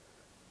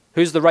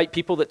 Who's the right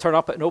people that turn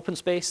up at an open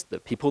space? The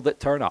people that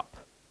turn up.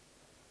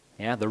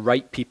 Yeah, the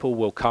right people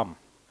will come.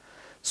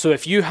 So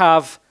if you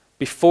have,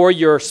 before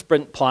your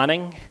sprint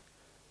planning,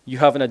 you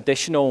have an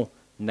additional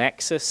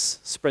Nexus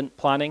sprint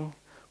planning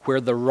where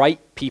the right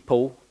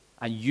people,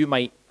 and you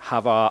might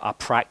have a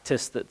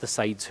practice that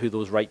decides who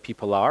those right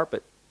people are,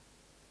 but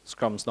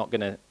Scrum's not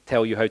going to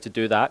tell you how to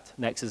do that.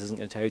 Nexus isn't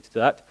going to tell you to do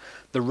that.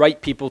 The right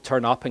people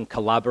turn up and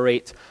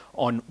collaborate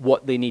on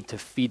what they need to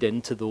feed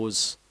into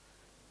those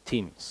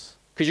teams.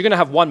 Because you're going to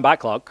have one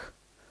backlog.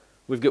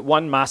 We've got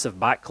one massive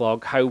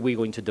backlog. How are we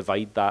going to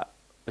divide that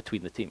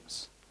between the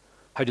teams?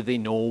 How do they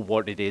know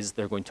what it is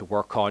they're going to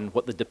work on,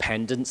 what the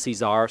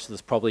dependencies are? So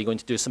there's probably going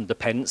to do some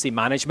dependency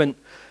management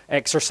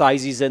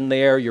exercises in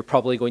there. You're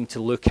probably going to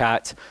look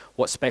at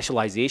what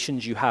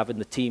specializations you have in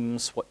the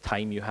teams, what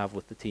time you have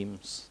with the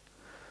teams.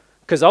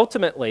 Because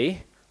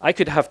ultimately, I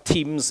could have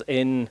teams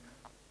in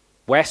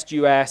West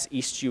US,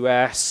 East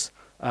US,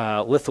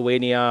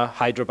 Lithuania,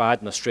 Hyderabad,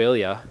 and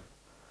Australia,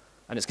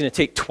 and it's going to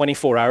take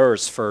 24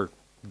 hours for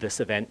this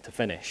event to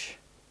finish.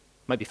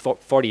 It might be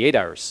 48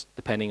 hours,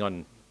 depending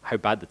on how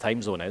bad the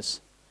time zone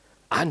is.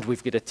 And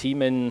we've got a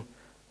team in,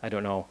 I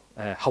don't know,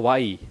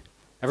 Hawaii.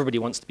 Everybody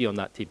wants to be on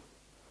that team.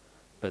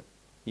 But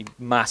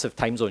massive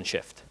time zone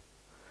shift.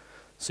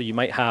 So you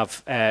might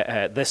have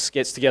this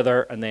gets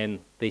together and then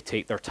they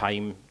take their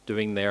time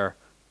doing their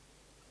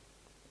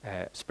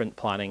sprint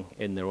planning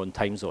in their own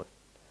time zone.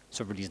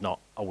 So everybody's not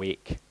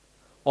awake.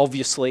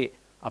 Obviously,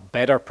 a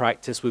better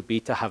practice would be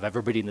to have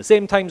everybody in the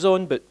same time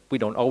zone, but we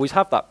don't always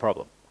have that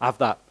problem, have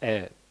that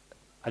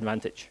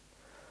advantage.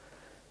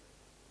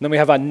 Then we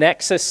have a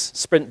Nexus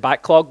sprint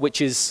backlog,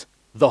 which is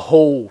the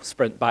whole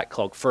sprint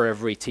backlog for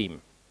every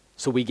team.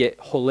 So we get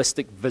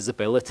holistic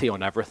visibility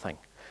on everything.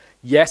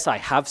 Yes, I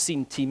have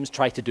seen teams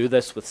try to do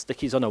this with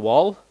stickies on a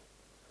wall,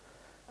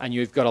 and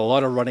you've got a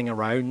lot of running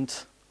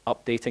around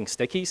updating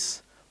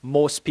stickies.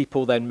 Most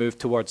people then move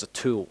towards a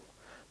tool.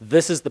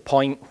 This is the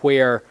point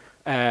where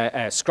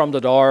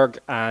Scrum.org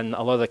and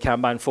a lot of the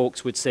Kanban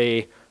folks would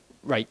say,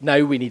 right, now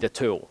we need a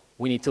tool.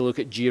 We need to look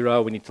at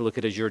Jira, we need to look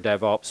at Azure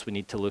DevOps, we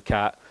need to look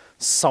at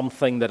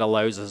something that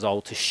allows us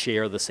all to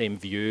share the same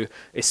view,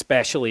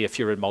 especially if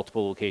you're in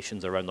multiple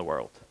locations around the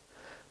world.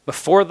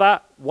 Before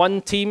that,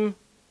 one team,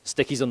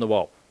 stickies on the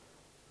wall.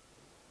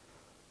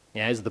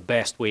 Yeah, is the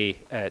best way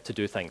to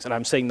do things. And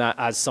I'm saying that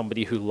as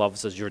somebody who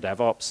loves Azure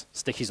DevOps.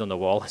 Stickies on the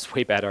wall is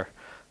way better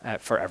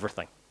for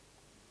everything.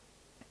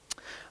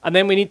 And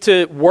then we need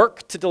to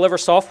work to deliver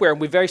software,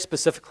 and we very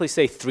specifically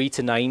say 3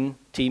 to 9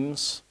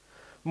 teams.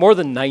 More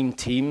than 9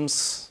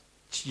 teams,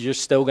 you're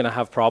still going to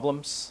have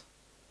problems.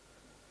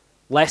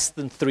 Less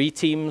than 3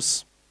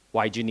 teams,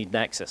 why do you need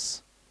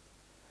Nexus?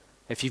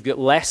 If you've got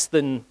less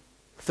than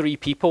 3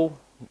 people,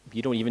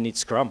 you don't even need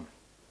Scrum.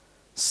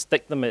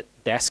 Stick them at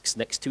desks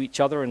next to each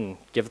other and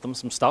give them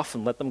some stuff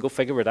and let them go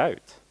figure it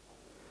out.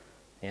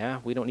 Yeah,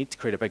 we don't need to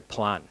create a big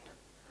plan.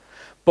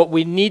 But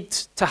we need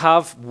to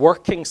have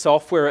working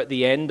software at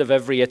the end of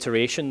every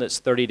iteration that's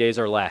 30 days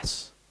or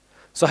less.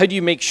 So how do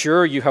you make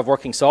sure you have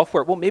working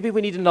software? Well, maybe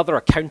we need another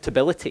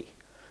accountability,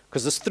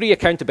 because there's 3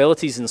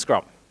 accountabilities in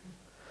Scrum.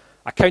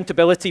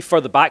 Accountability for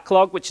the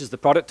backlog, which is the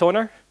product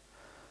owner.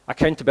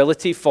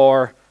 Accountability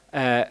for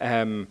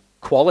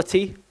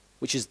quality,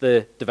 which is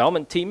the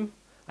development team.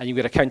 And you've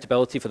got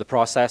accountability for the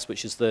process,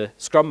 which is the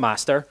Scrum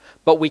Master.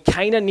 But we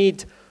kind of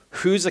need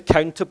who's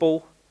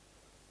accountable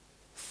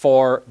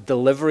for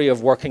delivery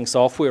of working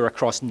software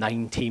across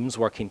 9 teams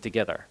working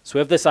together. So we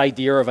have this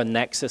idea of a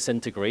Nexus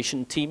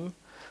integration team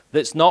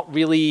that's not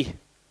really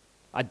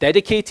a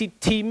dedicated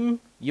team.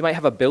 You might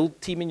have a build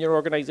team in your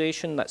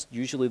organization. That's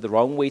usually the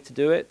wrong way to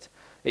do it.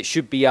 It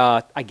should be,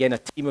 again, a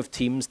team of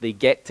teams. They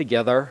get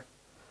together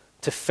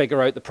to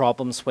figure out the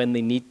problems when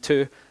they need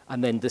to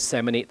and then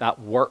disseminate that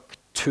work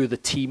to the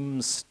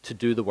teams to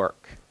do the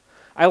work.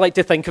 I like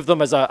to think of them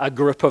as a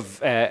group of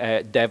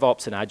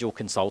DevOps and Agile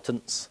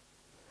consultants.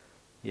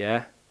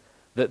 Yeah,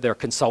 that they're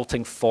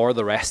consulting for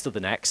the rest of the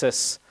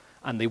Nexus,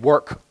 and they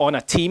work on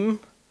a team.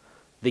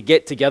 They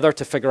get together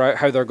to figure out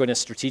how they're going to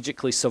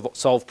strategically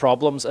solve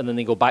problems, and then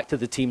they go back to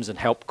the teams and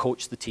help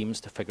coach the teams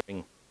to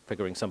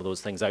figuring some of those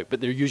things out. But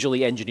they're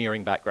usually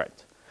engineering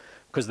background,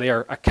 because they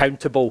are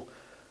accountable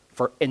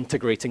for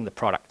integrating the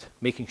product,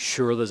 making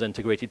sure there's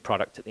integrated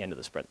product at the end of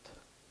the sprint.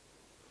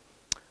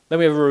 Then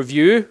we have a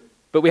review,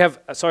 but we have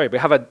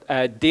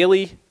a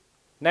daily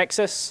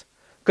nexus,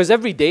 because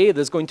every day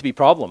there's going to be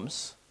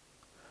problems.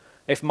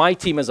 If my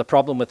team has a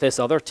problem with this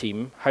other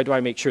team, how do I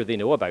make sure they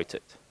know about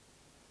it?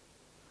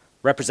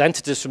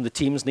 Representatives from the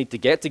teams need to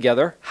get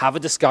together, have a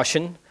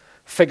discussion,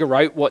 figure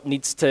out what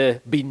needs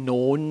to be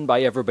known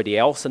by everybody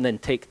else, and then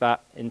take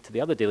that into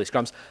the other daily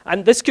scrums.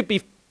 And this could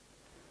be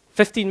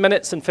 15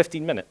 minutes and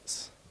 15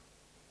 minutes.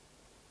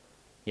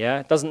 Yeah,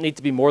 it doesn't need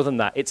to be more than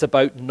that. It's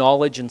about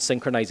knowledge and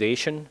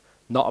synchronization,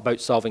 not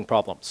about solving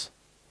problems.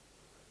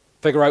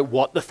 Figure out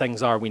what the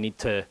things are we need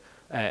to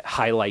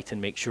highlight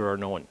and make sure are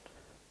known.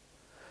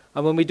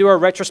 And when we do our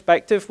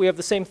retrospective, we have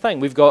the same thing.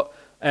 We've got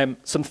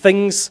some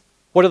things.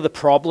 What are the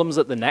problems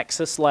at the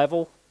nexus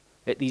level,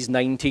 at these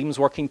 9 teams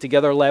working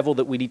together level,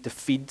 that we need to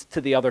feed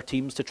to the other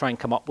teams to try and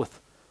come up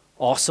with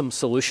awesome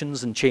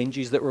solutions and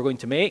changes that we're going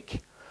to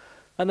make,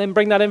 and then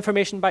bring that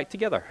information back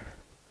together.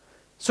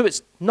 So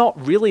it's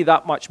not really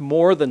that much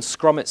more than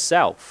Scrum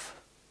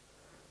itself.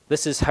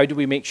 This is how do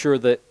we make sure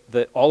that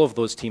all of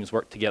those teams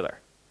work together.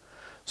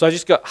 So I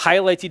just got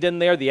highlighted in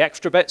there the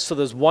extra bits. So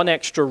there's 1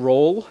 extra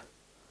role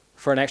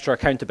for an extra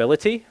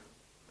accountability.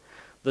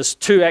 There's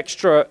 2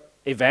 extra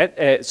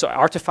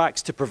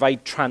artifacts to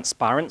provide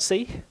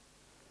transparency.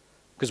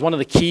 Because one of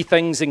the key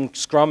things in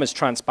Scrum is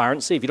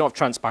transparency. If you don't have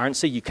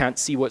transparency, you can't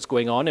see what's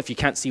going on. If you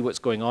can't see what's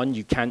going on,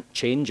 you can't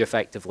change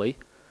effectively,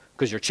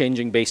 because you're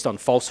changing based on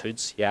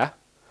falsehoods, yeah?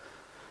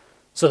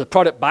 So the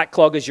product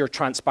backlog is your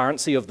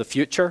transparency of the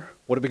future.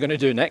 What are we going to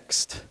do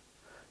next?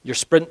 Your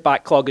sprint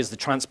backlog is the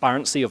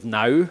transparency of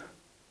now.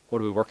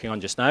 What are we working on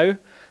just now?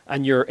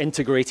 And your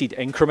integrated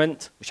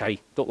increment, which I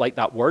don't like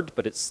that word,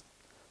 but it's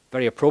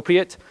very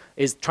appropriate,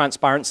 is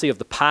transparency of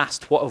the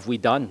past. What have we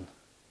done?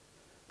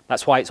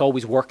 That's why it's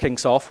always working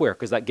software,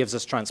 because that gives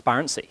us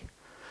transparency.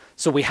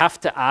 So we have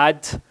to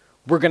add,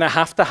 we're going to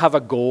have a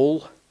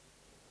goal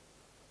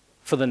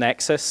for the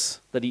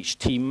nexus that each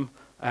team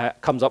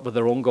comes up with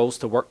their own goals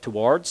to work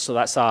towards. So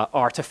that's an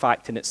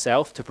artifact in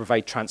itself to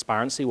provide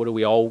transparency. What are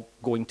we all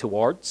going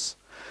towards?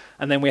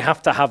 And then we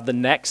have to have the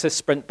nexus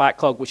sprint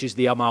backlog, which is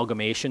the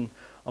amalgamation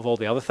of all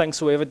the other things.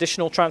 So we have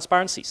additional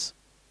transparencies.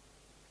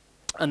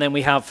 And then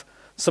we have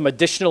some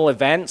additional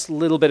events, a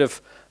little bit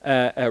of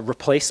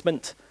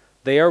replacement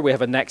there. We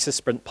have a nexus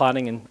sprint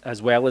planning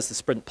as well as the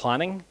sprint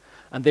planning.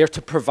 And they're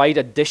to provide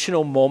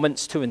additional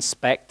moments to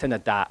inspect and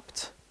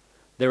adapt.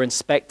 They're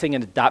inspecting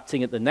and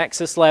adapting at the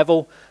nexus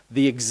level.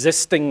 The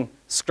existing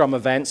Scrum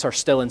events are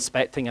still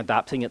inspecting,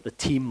 adapting at the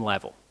team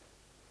level.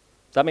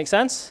 Does that make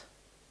sense?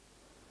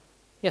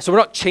 Yeah, so we're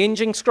not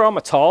changing Scrum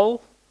at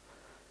all.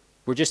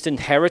 We're just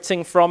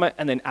inheriting from it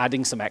and then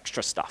adding some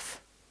extra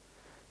stuff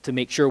to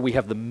make sure we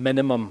have the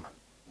minimum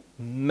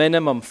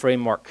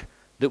framework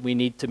that we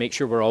need to make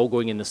sure we're all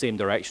going in the same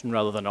direction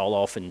rather than all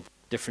off in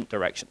different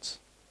directions.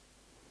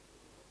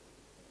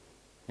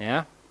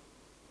 Yeah?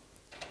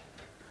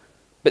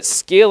 But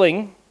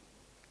scaling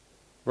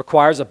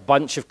requires a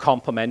bunch of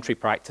complementary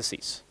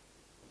practices.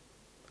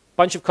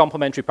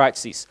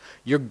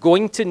 You're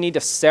going to need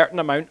a certain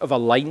amount of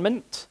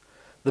alignment.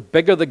 The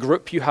bigger the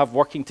group you have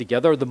working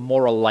together, the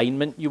more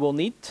alignment you will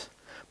need.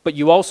 But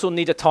you also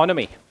need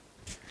autonomy.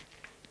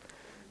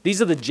 These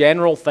are the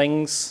general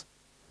things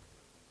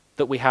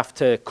that we have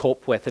to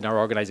cope with in our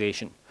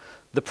organization.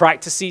 The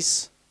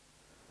practices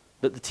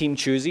that the team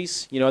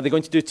chooses, you know, are they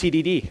going to do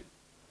TDD?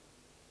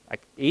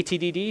 Like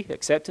ATDD,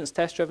 acceptance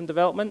test-driven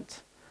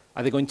development?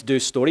 Are they going to do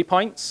story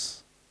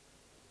points?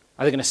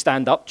 Are they going to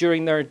stand up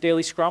during their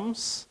daily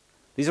scrums?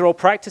 These are all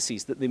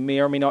practices that they may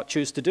or may not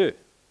choose to do.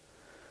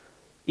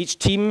 Each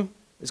team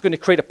is going to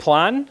create a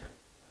plan.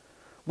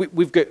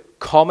 We've got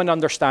common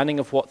understanding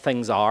of what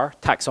things are,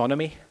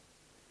 taxonomy.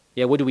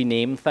 Yeah, what do we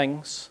name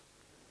things?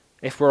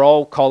 If we're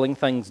all calling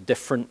things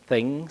different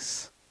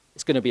things,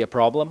 it's going to be a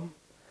problem.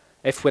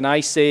 If when I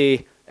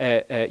say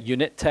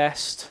unit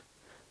test,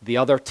 the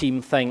other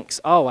team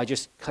thinks, oh, I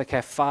just click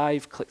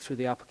F5, click through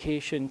the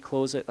application,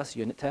 close it, that's a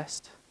unit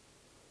test.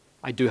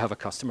 I do have a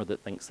customer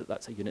that thinks that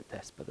that's a unit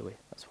test, by the way.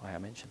 That's why I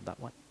mentioned that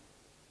one.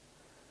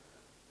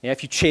 Yeah,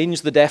 if you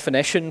change the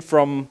definition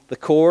from the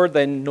core,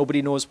 then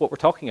nobody knows what we're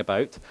talking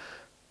about.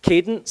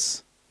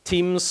 Cadence,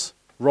 teams,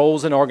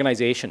 roles, and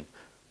organization.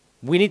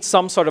 We need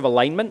some sort of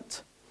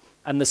alignment,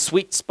 and the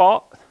sweet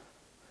spot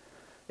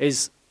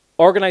is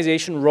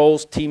organization,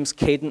 roles, teams,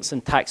 cadence,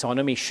 and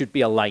taxonomy should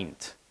be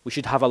aligned. We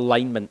should have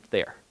alignment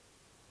there.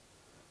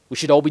 We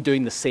should all be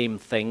doing the same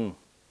thing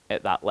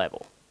at that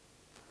level.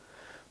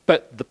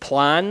 But the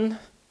plan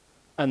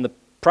and the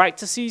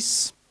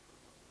practices,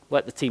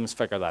 let the teams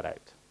figure that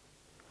out.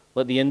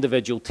 Let the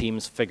individual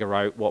teams figure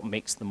out what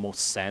makes the most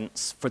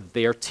sense for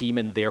their team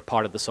and their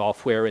part of the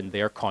software in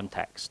their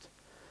context.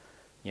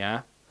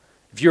 Yeah?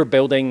 If you're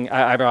building,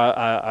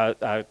 I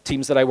have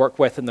teams that I work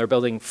with, and they're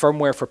building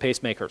firmware for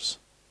pacemakers.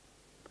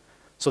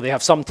 So they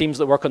have some teams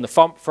that work on the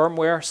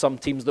firmware, some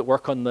teams that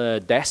work on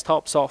the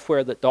desktop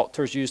software that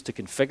doctors use to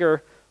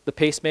configure the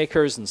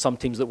pacemakers, and some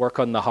teams that work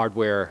on the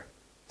hardware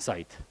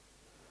side.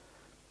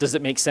 Does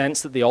it make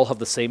sense that they all have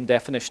the same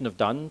definition of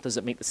done? Does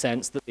it make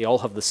sense that they all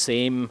have the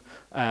same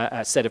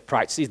set of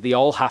practices? They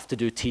all have to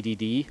do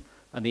TDD,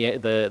 and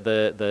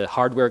the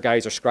hardware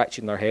guys are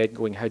scratching their head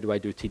going, how do I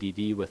do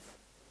TDD with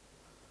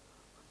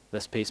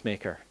this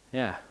pacemaker?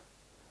 Yeah.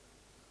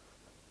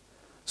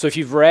 So if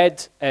you've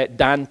read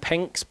Dan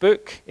Pink's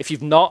book, if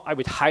you've not, I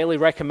would highly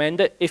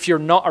recommend it. If you're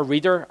not a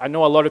reader, I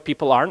know a lot of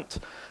people aren't.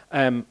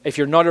 If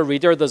you're not a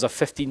reader, there's a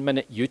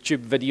 15-minute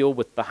YouTube video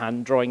with the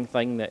hand drawing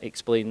thing that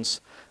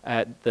explains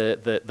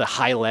the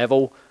high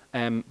level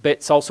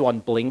bits, also on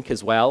Blink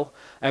as well.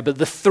 But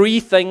the three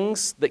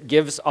things that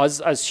gives us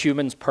as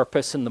humans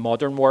purpose in the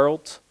modern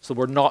world, so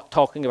we're not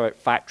talking about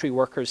factory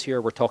workers here,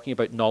 we're talking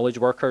about knowledge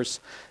workers,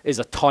 is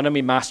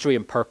autonomy, mastery,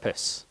 and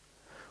purpose.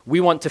 We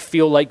want to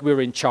feel like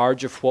we're in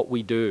charge of what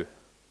we do.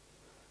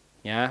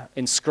 Yeah?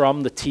 In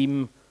Scrum, the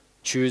team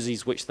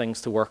chooses which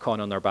things to work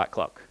on their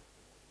backlog.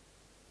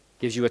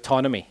 Gives you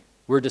autonomy.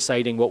 We're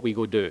deciding what we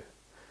go do.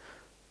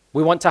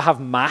 We want to have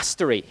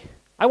mastery.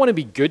 I want to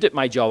be good at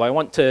my job. I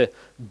want to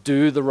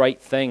do the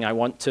right thing. I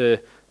want to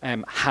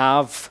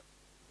have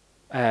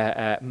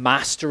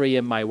mastery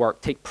in my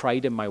work, take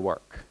pride in my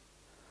work.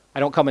 I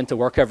don't come into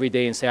work every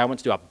day and say, I want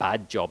to do a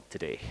bad job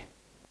today.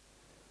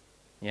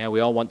 Yeah,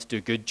 we all want to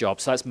do good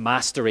jobs. So that's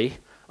mastery.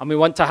 And we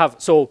want to have,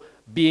 so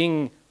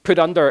being put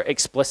under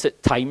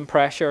explicit time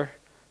pressure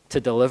to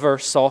deliver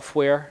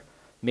software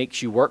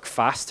makes you work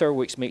faster,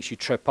 which makes you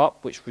trip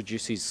up, which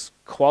reduces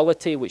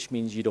quality, which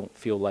means you don't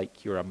feel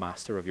like you're a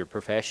master of your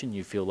profession.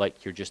 You feel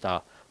like you're just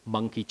a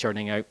monkey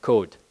churning out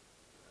code.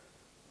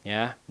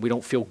 Yeah, we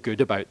don't feel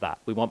good about that.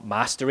 We want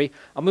mastery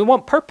and we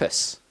want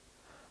purpose.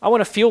 I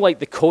want to feel like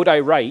the code I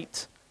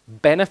write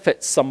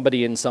benefits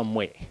somebody in some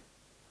way.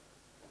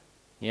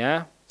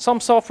 Yeah, some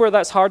software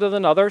that's harder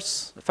than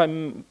others. If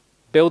I'm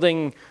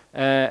building,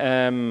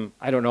 I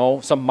don't know,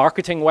 some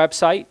marketing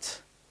website,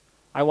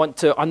 I want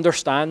to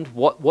understand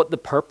what the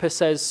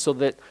purpose is so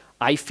that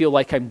I feel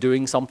like I'm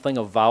doing something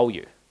of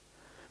value.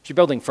 If you're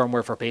building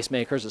firmware for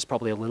pacemakers, it's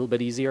probably a little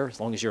bit easier, as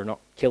long as you're not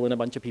killing a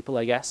bunch of people,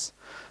 I guess.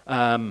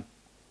 But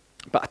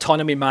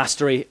autonomy,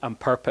 mastery, and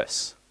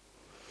purpose.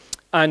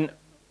 And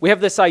we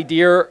have this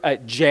idea,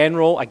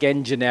 general,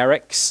 again,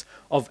 generics,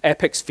 of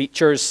epics,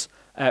 features,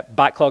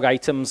 backlog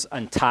items,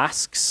 and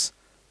tasks.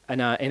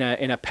 In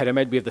a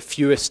pyramid, we have the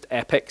fewest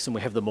epics and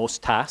we have the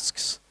most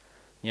tasks.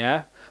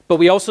 Yeah? But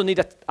we also need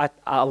a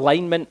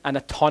alignment and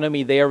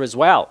autonomy there as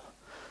well.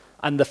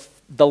 And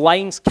the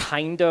line's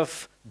kind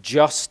of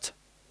just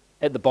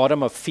at the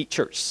bottom of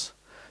features.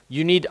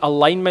 You need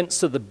alignment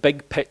so the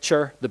big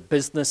picture, the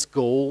business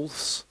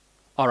goals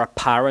are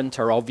apparent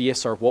or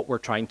obvious or what we're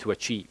trying to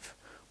achieve.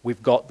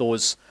 We've got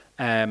those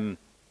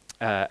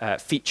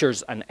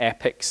features and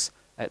epics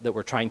that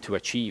we're trying to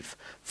achieve.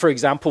 For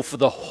example, for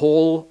the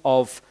whole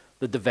of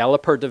the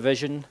developer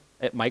division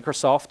at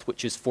Microsoft,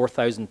 which is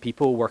 4,000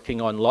 people working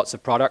on lots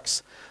of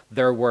products,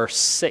 there were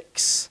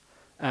 6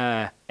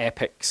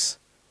 epics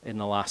in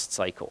the last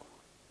cycle.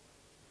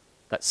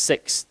 That's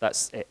 6,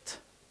 that's it.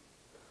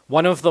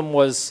 One of them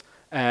was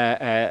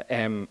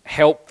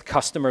help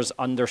customers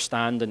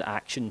understand and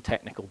action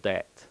technical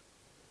debt.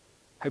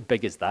 How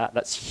big is that?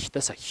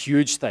 That's a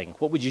huge thing.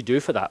 What would you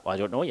do for that? Well, I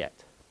don't know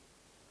yet.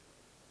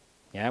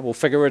 Yeah, we'll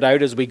figure it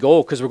out as we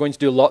go because we're going to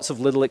do lots of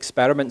little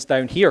experiments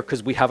down here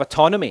because we have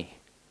autonomy.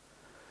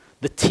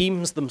 The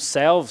teams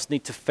themselves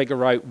need to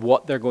figure out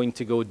what they're going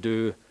to go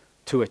do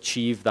to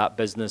achieve that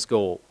business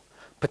goal.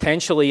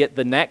 Potentially at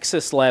the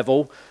Nexus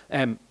level,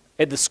 at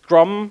the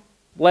Scrum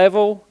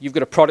level, you've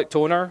got a product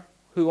owner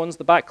who owns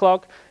the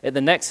backlog. At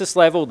the Nexus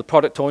level, the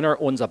product owner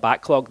owns a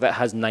backlog that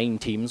has 9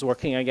 teams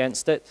working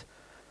against it.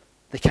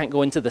 They can't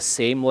go into the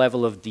same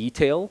level of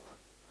detail.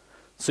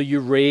 So you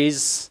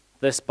raise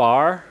this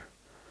bar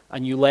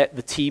and you let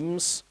the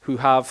teams who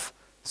have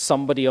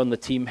somebody on the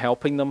team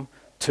helping them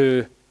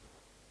to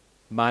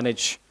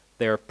manage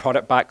their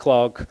product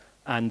backlog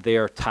and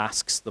their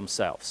tasks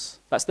themselves.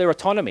 That's their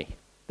autonomy.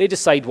 They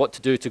decide what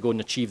to do to go and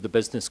achieve the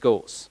business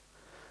goals.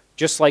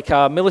 Just like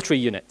a military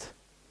unit.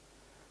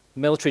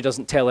 The military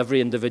doesn't tell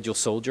every individual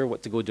soldier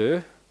what to go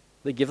do.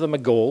 They give them a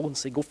goal and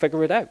say, go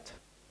figure it out.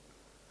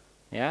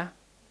 Yeah?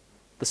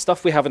 The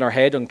stuff we have in our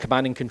head on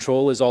command and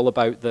control is all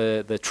about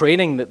the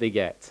training that they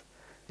get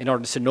in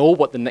order to know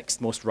what the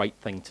next most right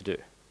thing to do.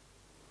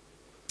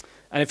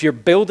 And if you're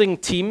building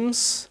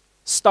teams,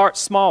 start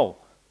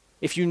small.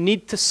 If you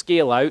need to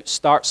scale out,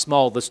 start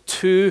small. There's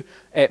 2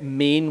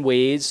 main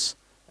ways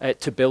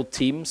to build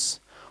teams.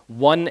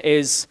 One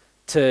is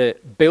to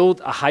build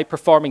a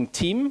high-performing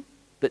team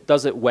that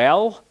does it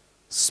well,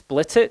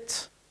 split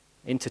it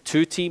into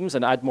 2 teams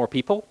and add more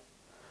people,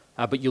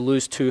 but you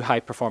lose 2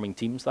 high-performing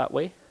teams that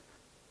way.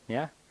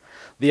 Yeah.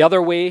 The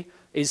other way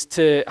is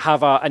to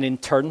have an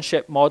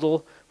internship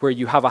model where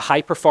you have a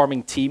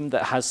high-performing team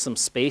that has some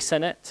space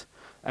in it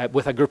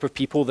with a group of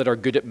people that are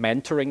good at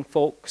mentoring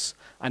folks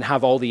and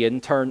have all the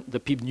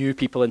new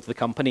people into the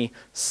company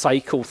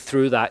cycle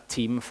through that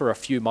team for a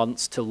few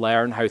months to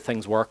learn how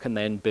things work and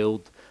then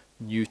build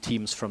new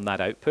teams from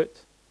that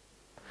output.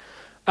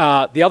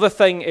 The other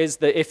thing is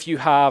that if you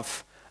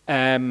have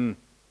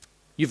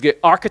You've got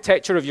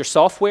architecture of your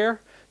software,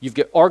 you've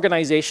got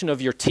organization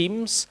of your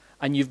teams,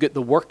 and you've got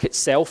the work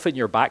itself in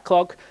your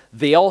backlog.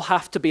 They all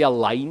have to be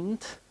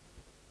aligned,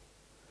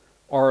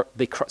 or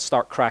they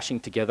start crashing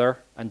together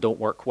and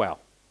don't work well.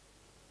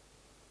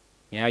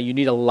 Yeah, you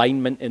need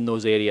alignment in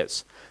those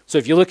areas. So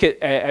if you look at,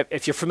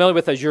 if you're familiar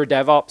with Azure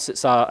DevOps,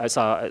 it's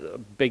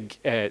a big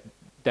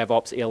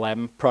DevOps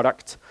ALM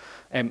product.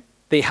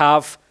 They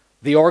have,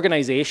 the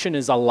organization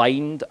is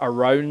aligned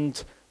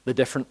around the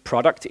different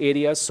product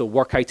areas, so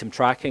work item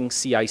tracking,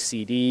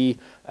 CI/CD,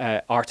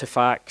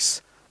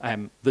 artifacts,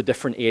 the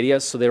different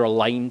areas, so they're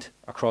aligned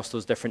across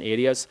those different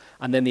areas.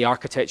 And then the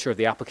architecture of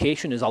the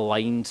application is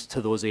aligned to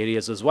those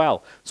areas as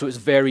well. So it's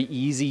very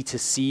easy to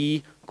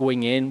see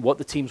going in what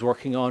the team's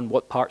working on,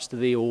 what parts do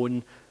they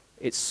own.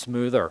 It's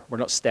smoother. We're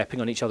not stepping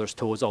on each other's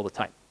toes all the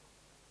time.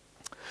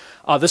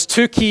 There's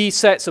two key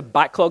sets of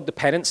backlog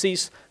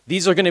dependencies.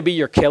 These are going to be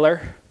your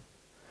killer.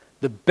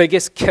 The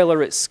biggest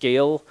killer at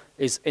scale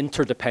is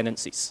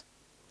interdependencies.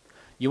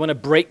 You want to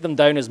break them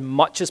down as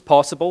much as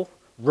possible,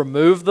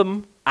 remove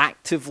them,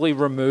 actively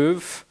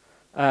remove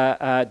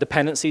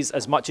dependencies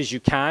as much as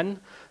you can,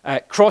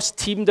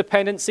 cross-team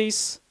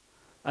dependencies,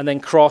 and then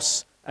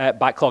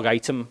cross-backlog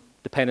item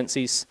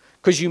dependencies,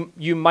 because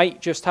you might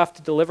just have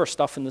to deliver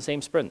stuff in the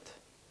same sprint.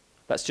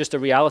 That's just a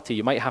reality.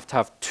 You might have to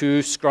have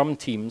 2 Scrum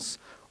teams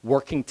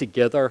working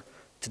together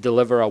to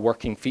deliver a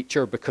working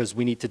feature because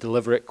we need to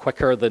deliver it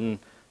quicker than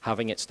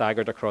having it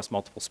staggered across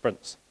multiple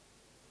sprints.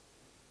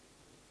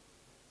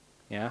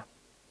 Yeah?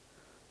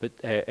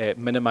 But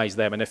minimize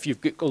them. And if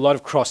you've got a lot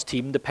of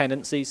cross-team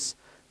dependencies,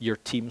 your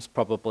teams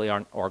probably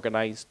aren't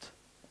organized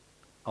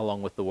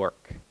along with the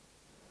work.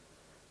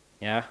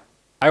 Yeah?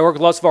 I work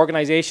with lots of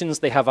organizations.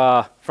 They have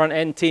a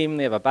front-end team,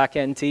 they have a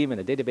back-end team,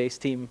 and a database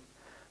team,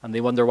 and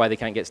they wonder why they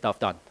can't get stuff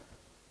done.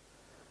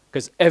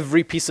 Because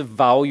every piece of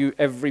value,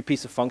 every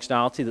piece of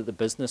functionality that the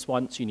business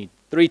wants, you need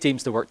 3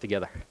 teams to work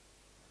together.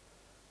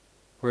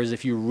 Whereas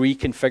if you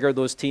reconfigure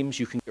those teams,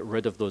 you can get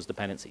rid of those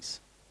dependencies.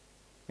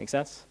 Make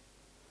sense?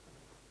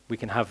 We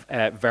can have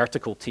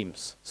vertical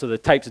teams. So the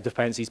types of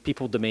dependencies,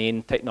 people,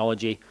 domain,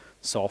 technology,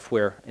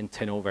 software,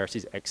 internal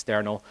versus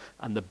external,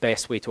 and the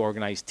best way to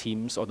organize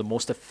teams, or the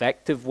most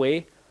effective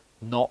way,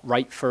 not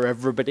right for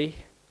everybody,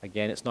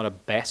 again, it's not a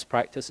best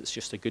practice, it's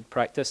just a good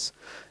practice,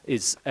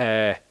 is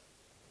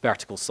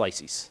vertical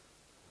slices.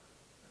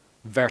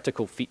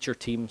 Vertical feature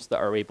teams that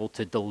are able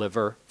to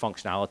deliver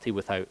functionality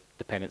without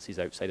dependencies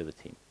outside of the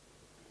team.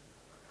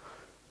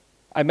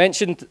 I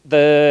mentioned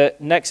the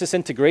Nexus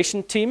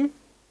integration team.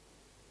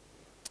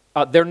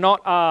 They're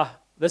not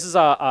this is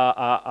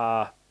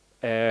sorry,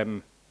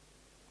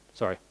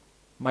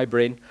 my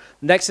brain.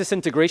 Nexus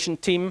integration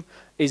team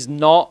is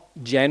not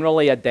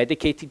generally a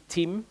dedicated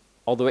team,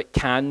 although it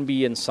can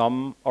be in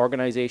some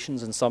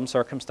organizations, in some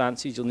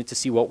circumstances. You'll need to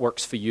see what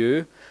works for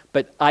you.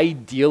 But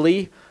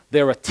ideally,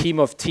 they're a team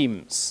of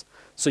teams.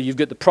 So you've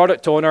got the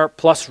product owner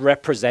plus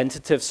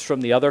representatives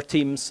from the other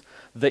teams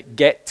that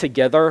get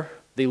together.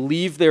 They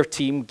leave their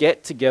team,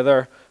 get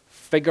together,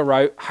 figure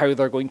out how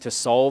they're going to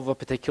solve a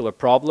particular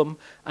problem,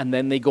 and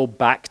then they go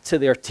back to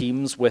their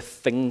teams with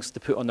things to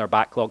put on their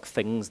backlog,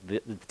 things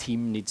that the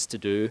team needs to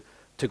do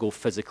to go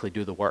physically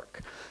do the work.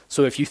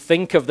 So if you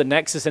think of the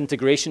Nexus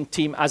integration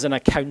team as an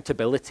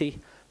accountability,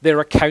 they're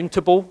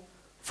accountable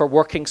for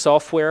working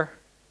software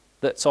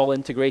that's all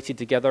integrated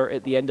together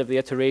at the end of the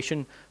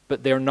iteration,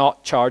 but they're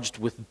not charged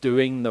with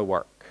doing the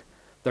work.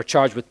 They're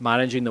charged with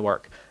managing the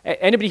work.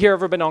 Anybody here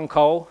ever been on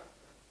call?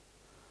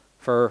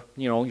 For,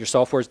 you know, your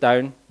software's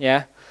down,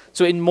 yeah?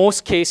 So in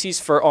most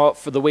cases, for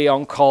the way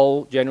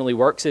on-call generally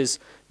works is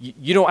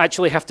you don't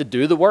actually have to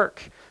do the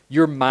work.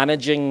 You're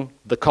managing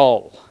the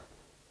call.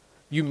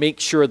 You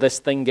make sure this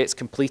thing gets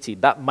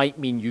completed. That might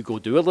mean you go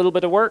do a little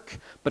bit of work,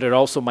 but it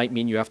also might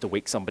mean you have to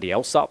wake somebody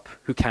else up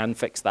who can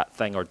fix that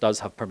thing or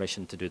does have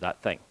permission to do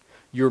that thing.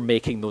 You're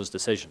making those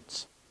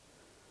decisions.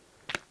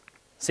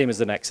 Same as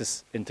the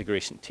Nexus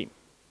integration team.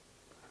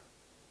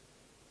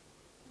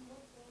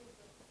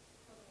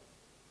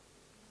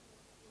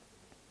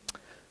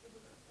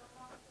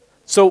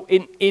 So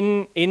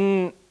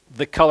in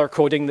the color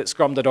coding that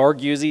Scrum.org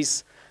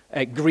uses,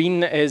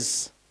 green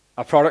is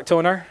a product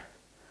owner,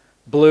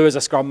 blue is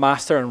a Scrum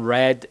Master, and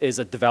red is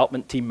a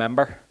development team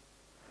member.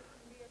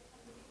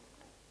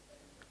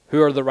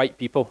 Who are the right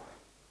people?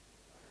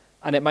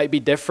 And it might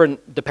be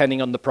different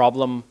depending on the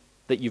problem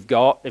that you've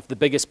got. If the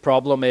biggest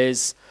problem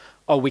is,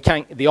 oh,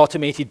 the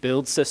automated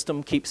build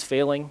system keeps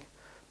failing,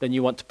 then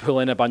you want to pull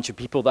in a bunch of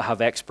people that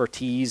have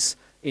expertise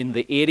in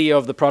the area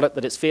of the product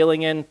that it's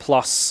failing in,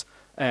 plus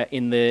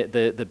in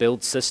the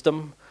build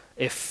system.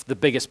 If the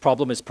biggest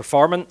problem is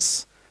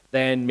performance,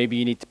 then maybe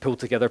you need to pull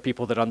together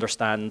people that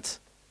understand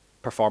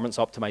performance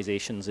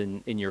optimizations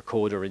in your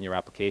code or in your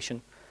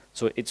application.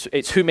 So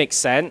it's who makes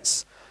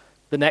sense.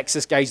 The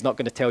Nexus guy's not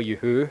going to tell you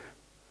who.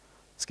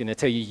 It's going to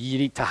tell you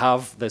need to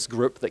have this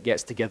group that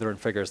gets together and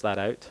figures that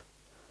out.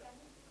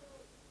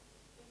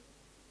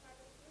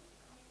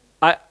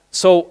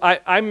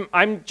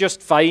 I'm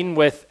just fine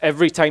with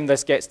every time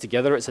this gets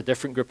together, it's a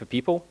different group of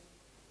people.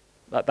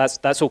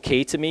 That's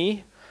okay to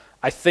me.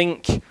 I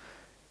think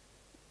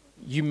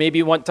you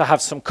maybe want to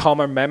have some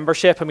common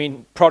membership. I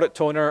mean, product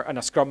owner and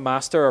a scrum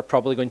master are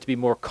probably going to be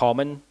more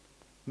common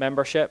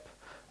membership.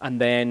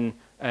 And then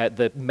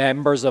the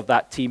members of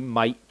that team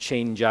might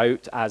change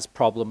out as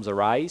problems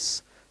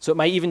arise. So it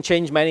might even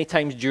change many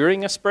times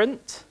during a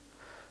sprint.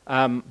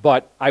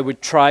 But I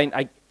would try,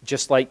 and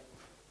just like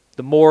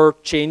the more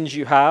change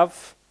you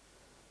have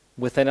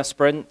within a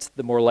sprint,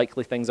 the more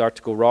likely things are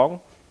to go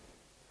wrong.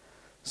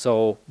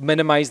 So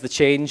minimize the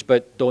change,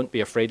 but don't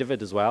be afraid of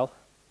it as well.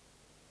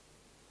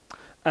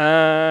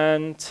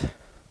 And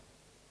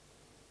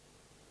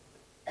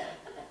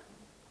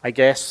I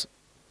guess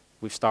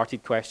we've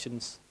started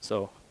questions,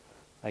 so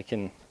I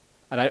can,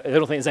 and I don't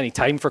think there's any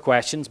time for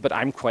questions, but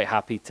I'm quite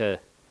happy to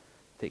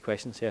take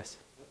questions, yes.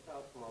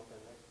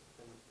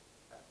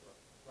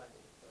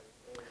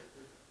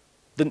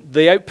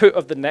 The output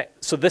of the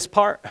next, so this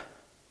part,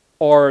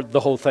 or the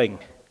whole thing?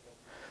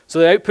 So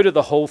the output of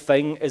the whole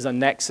thing is a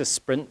Nexus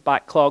sprint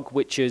backlog,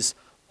 which is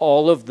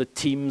all of the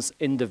team's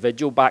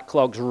individual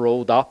backlogs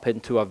rolled up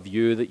into a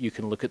view that you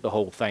can look at the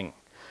whole thing.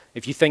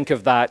 If you think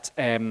of that,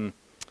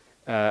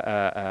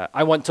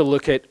 I want to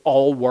look at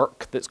all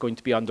work that's going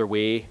to be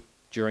underway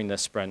during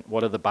this sprint.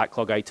 What are the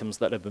backlog items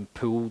that have been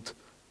pulled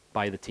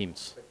by the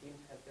teams? But teams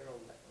have their own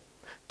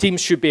backlog.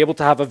 Teams should be able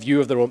to have a view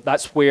of their own.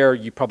 That's where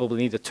you probably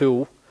need a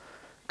tool,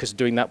 because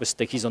doing that with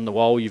stickies on the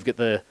wall, you've got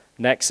the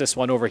Nexus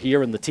one over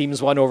here and the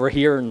Teams one over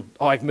here, and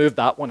oh, I've moved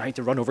that one, I need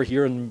to run over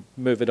here and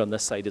move it on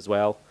this side as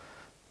well.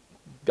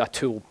 A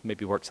tool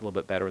maybe works a little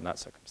bit better in that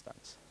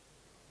circumstance.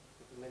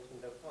 You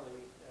mentioned the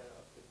autonomy of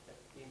the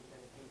teams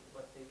and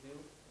what they do.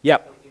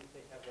 Yep. Some teams,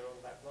 they have their own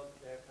backlog,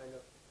 they're kind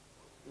of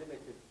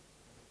limited.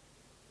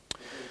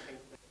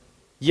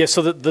 Yeah,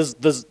 so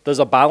there's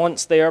a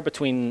balance there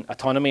between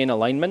autonomy and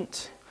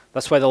alignment.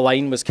 That's why the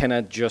line was kind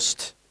of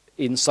just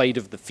inside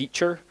of the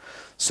feature.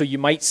 So you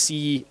might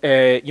see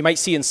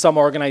in some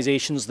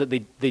organizations that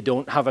they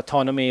don't have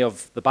autonomy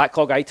of the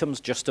backlog items,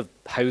 just of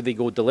how they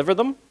go deliver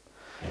them.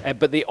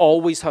 But they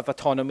always have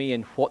autonomy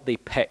in what they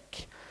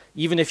pick.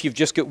 Even if you've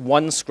just got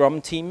one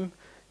Scrum team,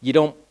 you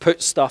don't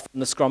put stuff in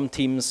the Scrum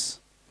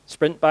team's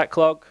sprint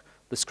backlog.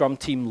 The Scrum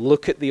team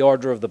look at the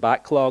order of the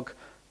backlog,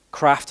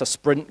 craft a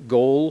sprint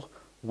goal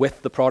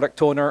with the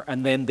product owner,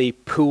 and then they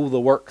pull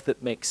the work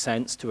that makes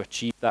sense to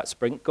achieve that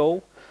sprint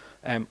goal,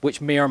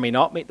 which may or may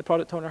not make the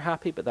product owner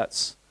happy, but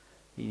that's,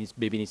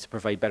 maybe needs to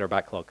provide better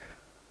backlog.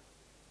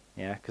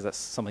 Yeah, because that's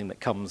something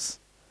that comes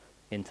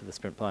into the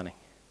sprint planning.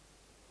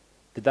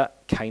 Did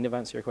that kind of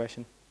answer your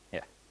question?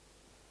 Yeah.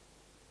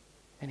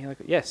 Any other?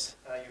 Yes?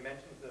 You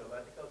mentioned the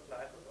vertical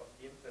slices of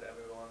teams that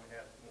everyone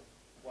has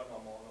one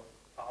or more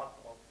parts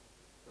of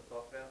the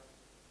software.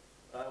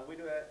 We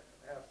do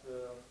have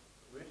the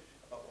wish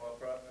of our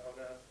product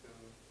owners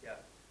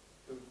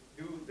to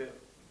do the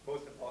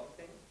most important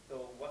thing.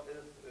 So what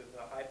is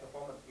a high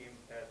performance team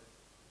that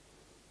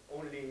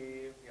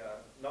only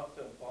not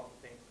so important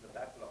things in the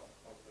backlog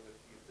also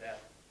achieve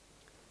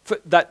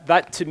that?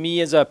 That to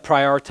me is a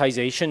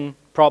prioritization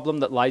problem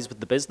that lies with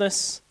the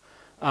business.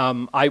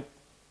 I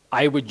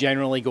would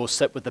generally go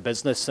sit with the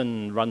business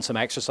and run some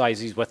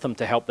exercises with them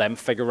to help them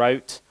figure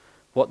out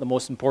what the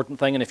most important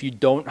thing. And if you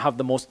don't have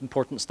the most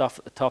important stuff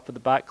at the top of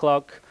the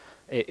backlog,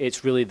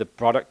 it's really the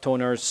product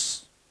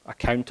owners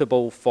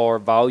accountable for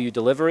value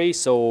delivery.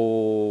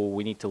 So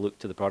we need to look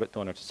to the product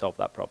owner to solve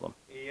that problem.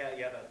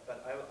 Yeah,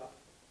 but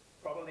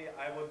probably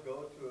I would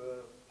go to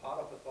a part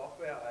of the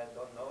software I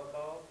don't know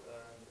about,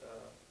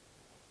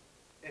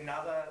 and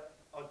another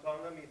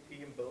autonomy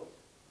team built.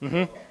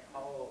 Mm-hmm. So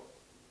how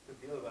to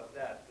deal with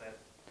that?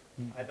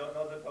 I don't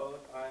know the code.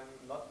 I'm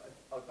not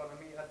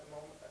autonomy at the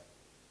moment.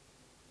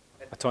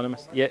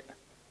 Autonomous, yeah.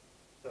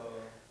 So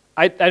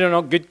I don't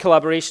know. Good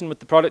collaboration with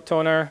the product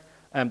owner.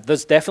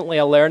 There's definitely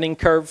a learning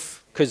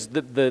curve, because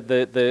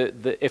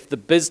if the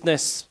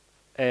business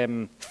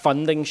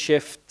funding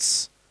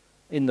shifts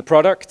in the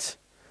product,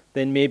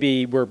 then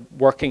maybe we're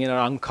working in an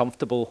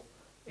uncomfortable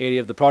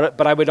area of the product.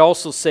 But I would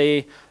also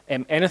say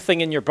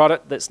anything in your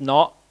product that's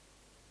not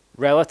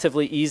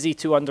relatively easy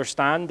to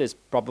understand is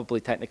probably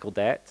technical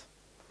debt.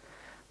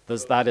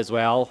 There's that as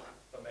well.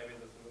 So maybe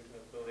the solution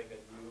is building a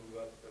new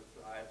vertical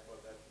slide for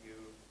that view.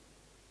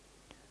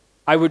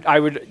 I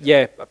would,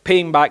 yeah,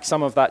 paying back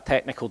some of that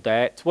technical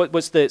debt.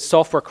 What's the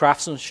software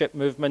craftsmanship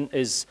movement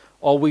is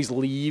always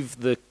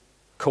leave the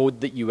code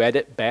that you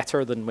edit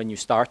better than when you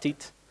started.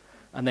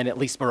 And then at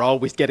least we're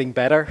always getting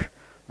better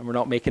and we're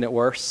not making it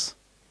worse.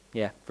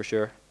 Yeah, for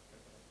sure.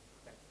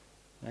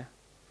 Yeah.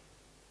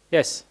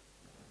 Yes?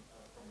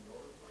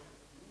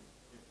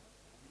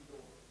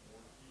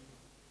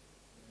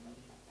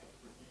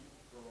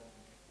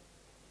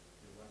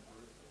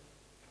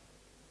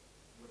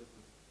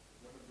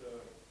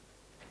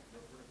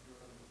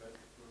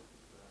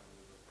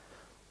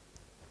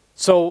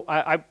 So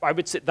I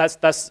would say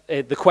that's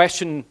the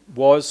question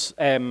was,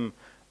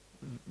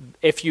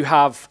 if you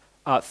have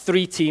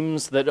 3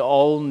 teams that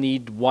all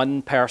need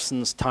one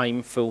person's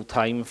time full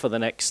time for the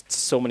next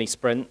so many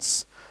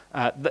sprints,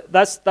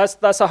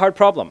 that's a hard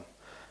problem.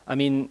 I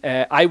mean,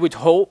 I would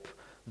hope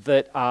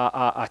that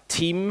a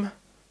team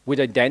would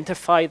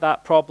identify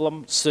that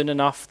problem soon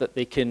enough that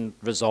they can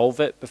resolve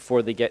it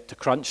before they get to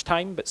crunch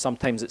time, but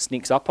sometimes it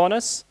sneaks up on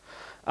us.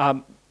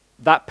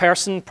 That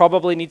person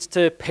probably needs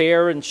to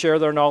pair and share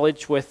their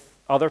knowledge with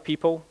other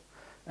people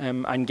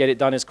and get it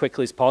done as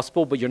quickly as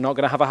possible, but you're not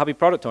going to have a happy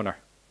product owner.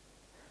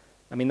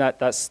 I mean,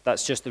 that's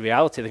just the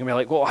reality. They're going to be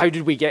like, well, how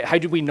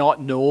did we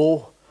not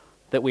know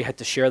that we had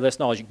to share this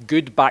knowledge?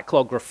 Good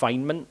backlog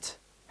refinement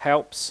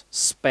helps.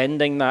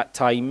 Spending that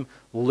time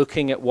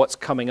looking at what's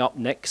coming up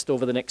next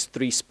over the next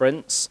 3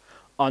 sprints,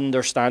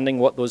 understanding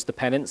what those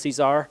dependencies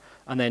are,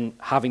 and then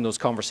having those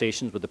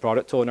conversations with the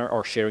product owner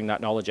or sharing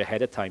that knowledge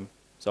ahead of time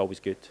is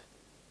always good.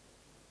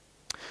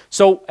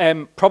 So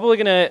probably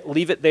going to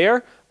leave it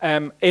there.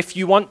 If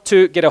you want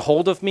to get a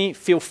hold of me,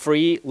 feel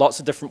free. Lots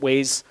of different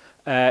ways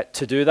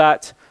to do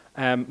that.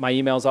 My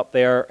email's up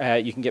there.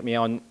 You can get me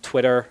on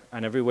Twitter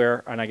and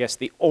everywhere. And I guess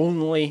the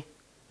only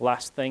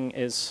last thing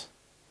is...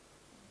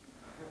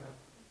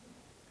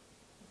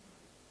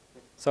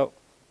 So,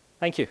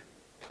 thank you.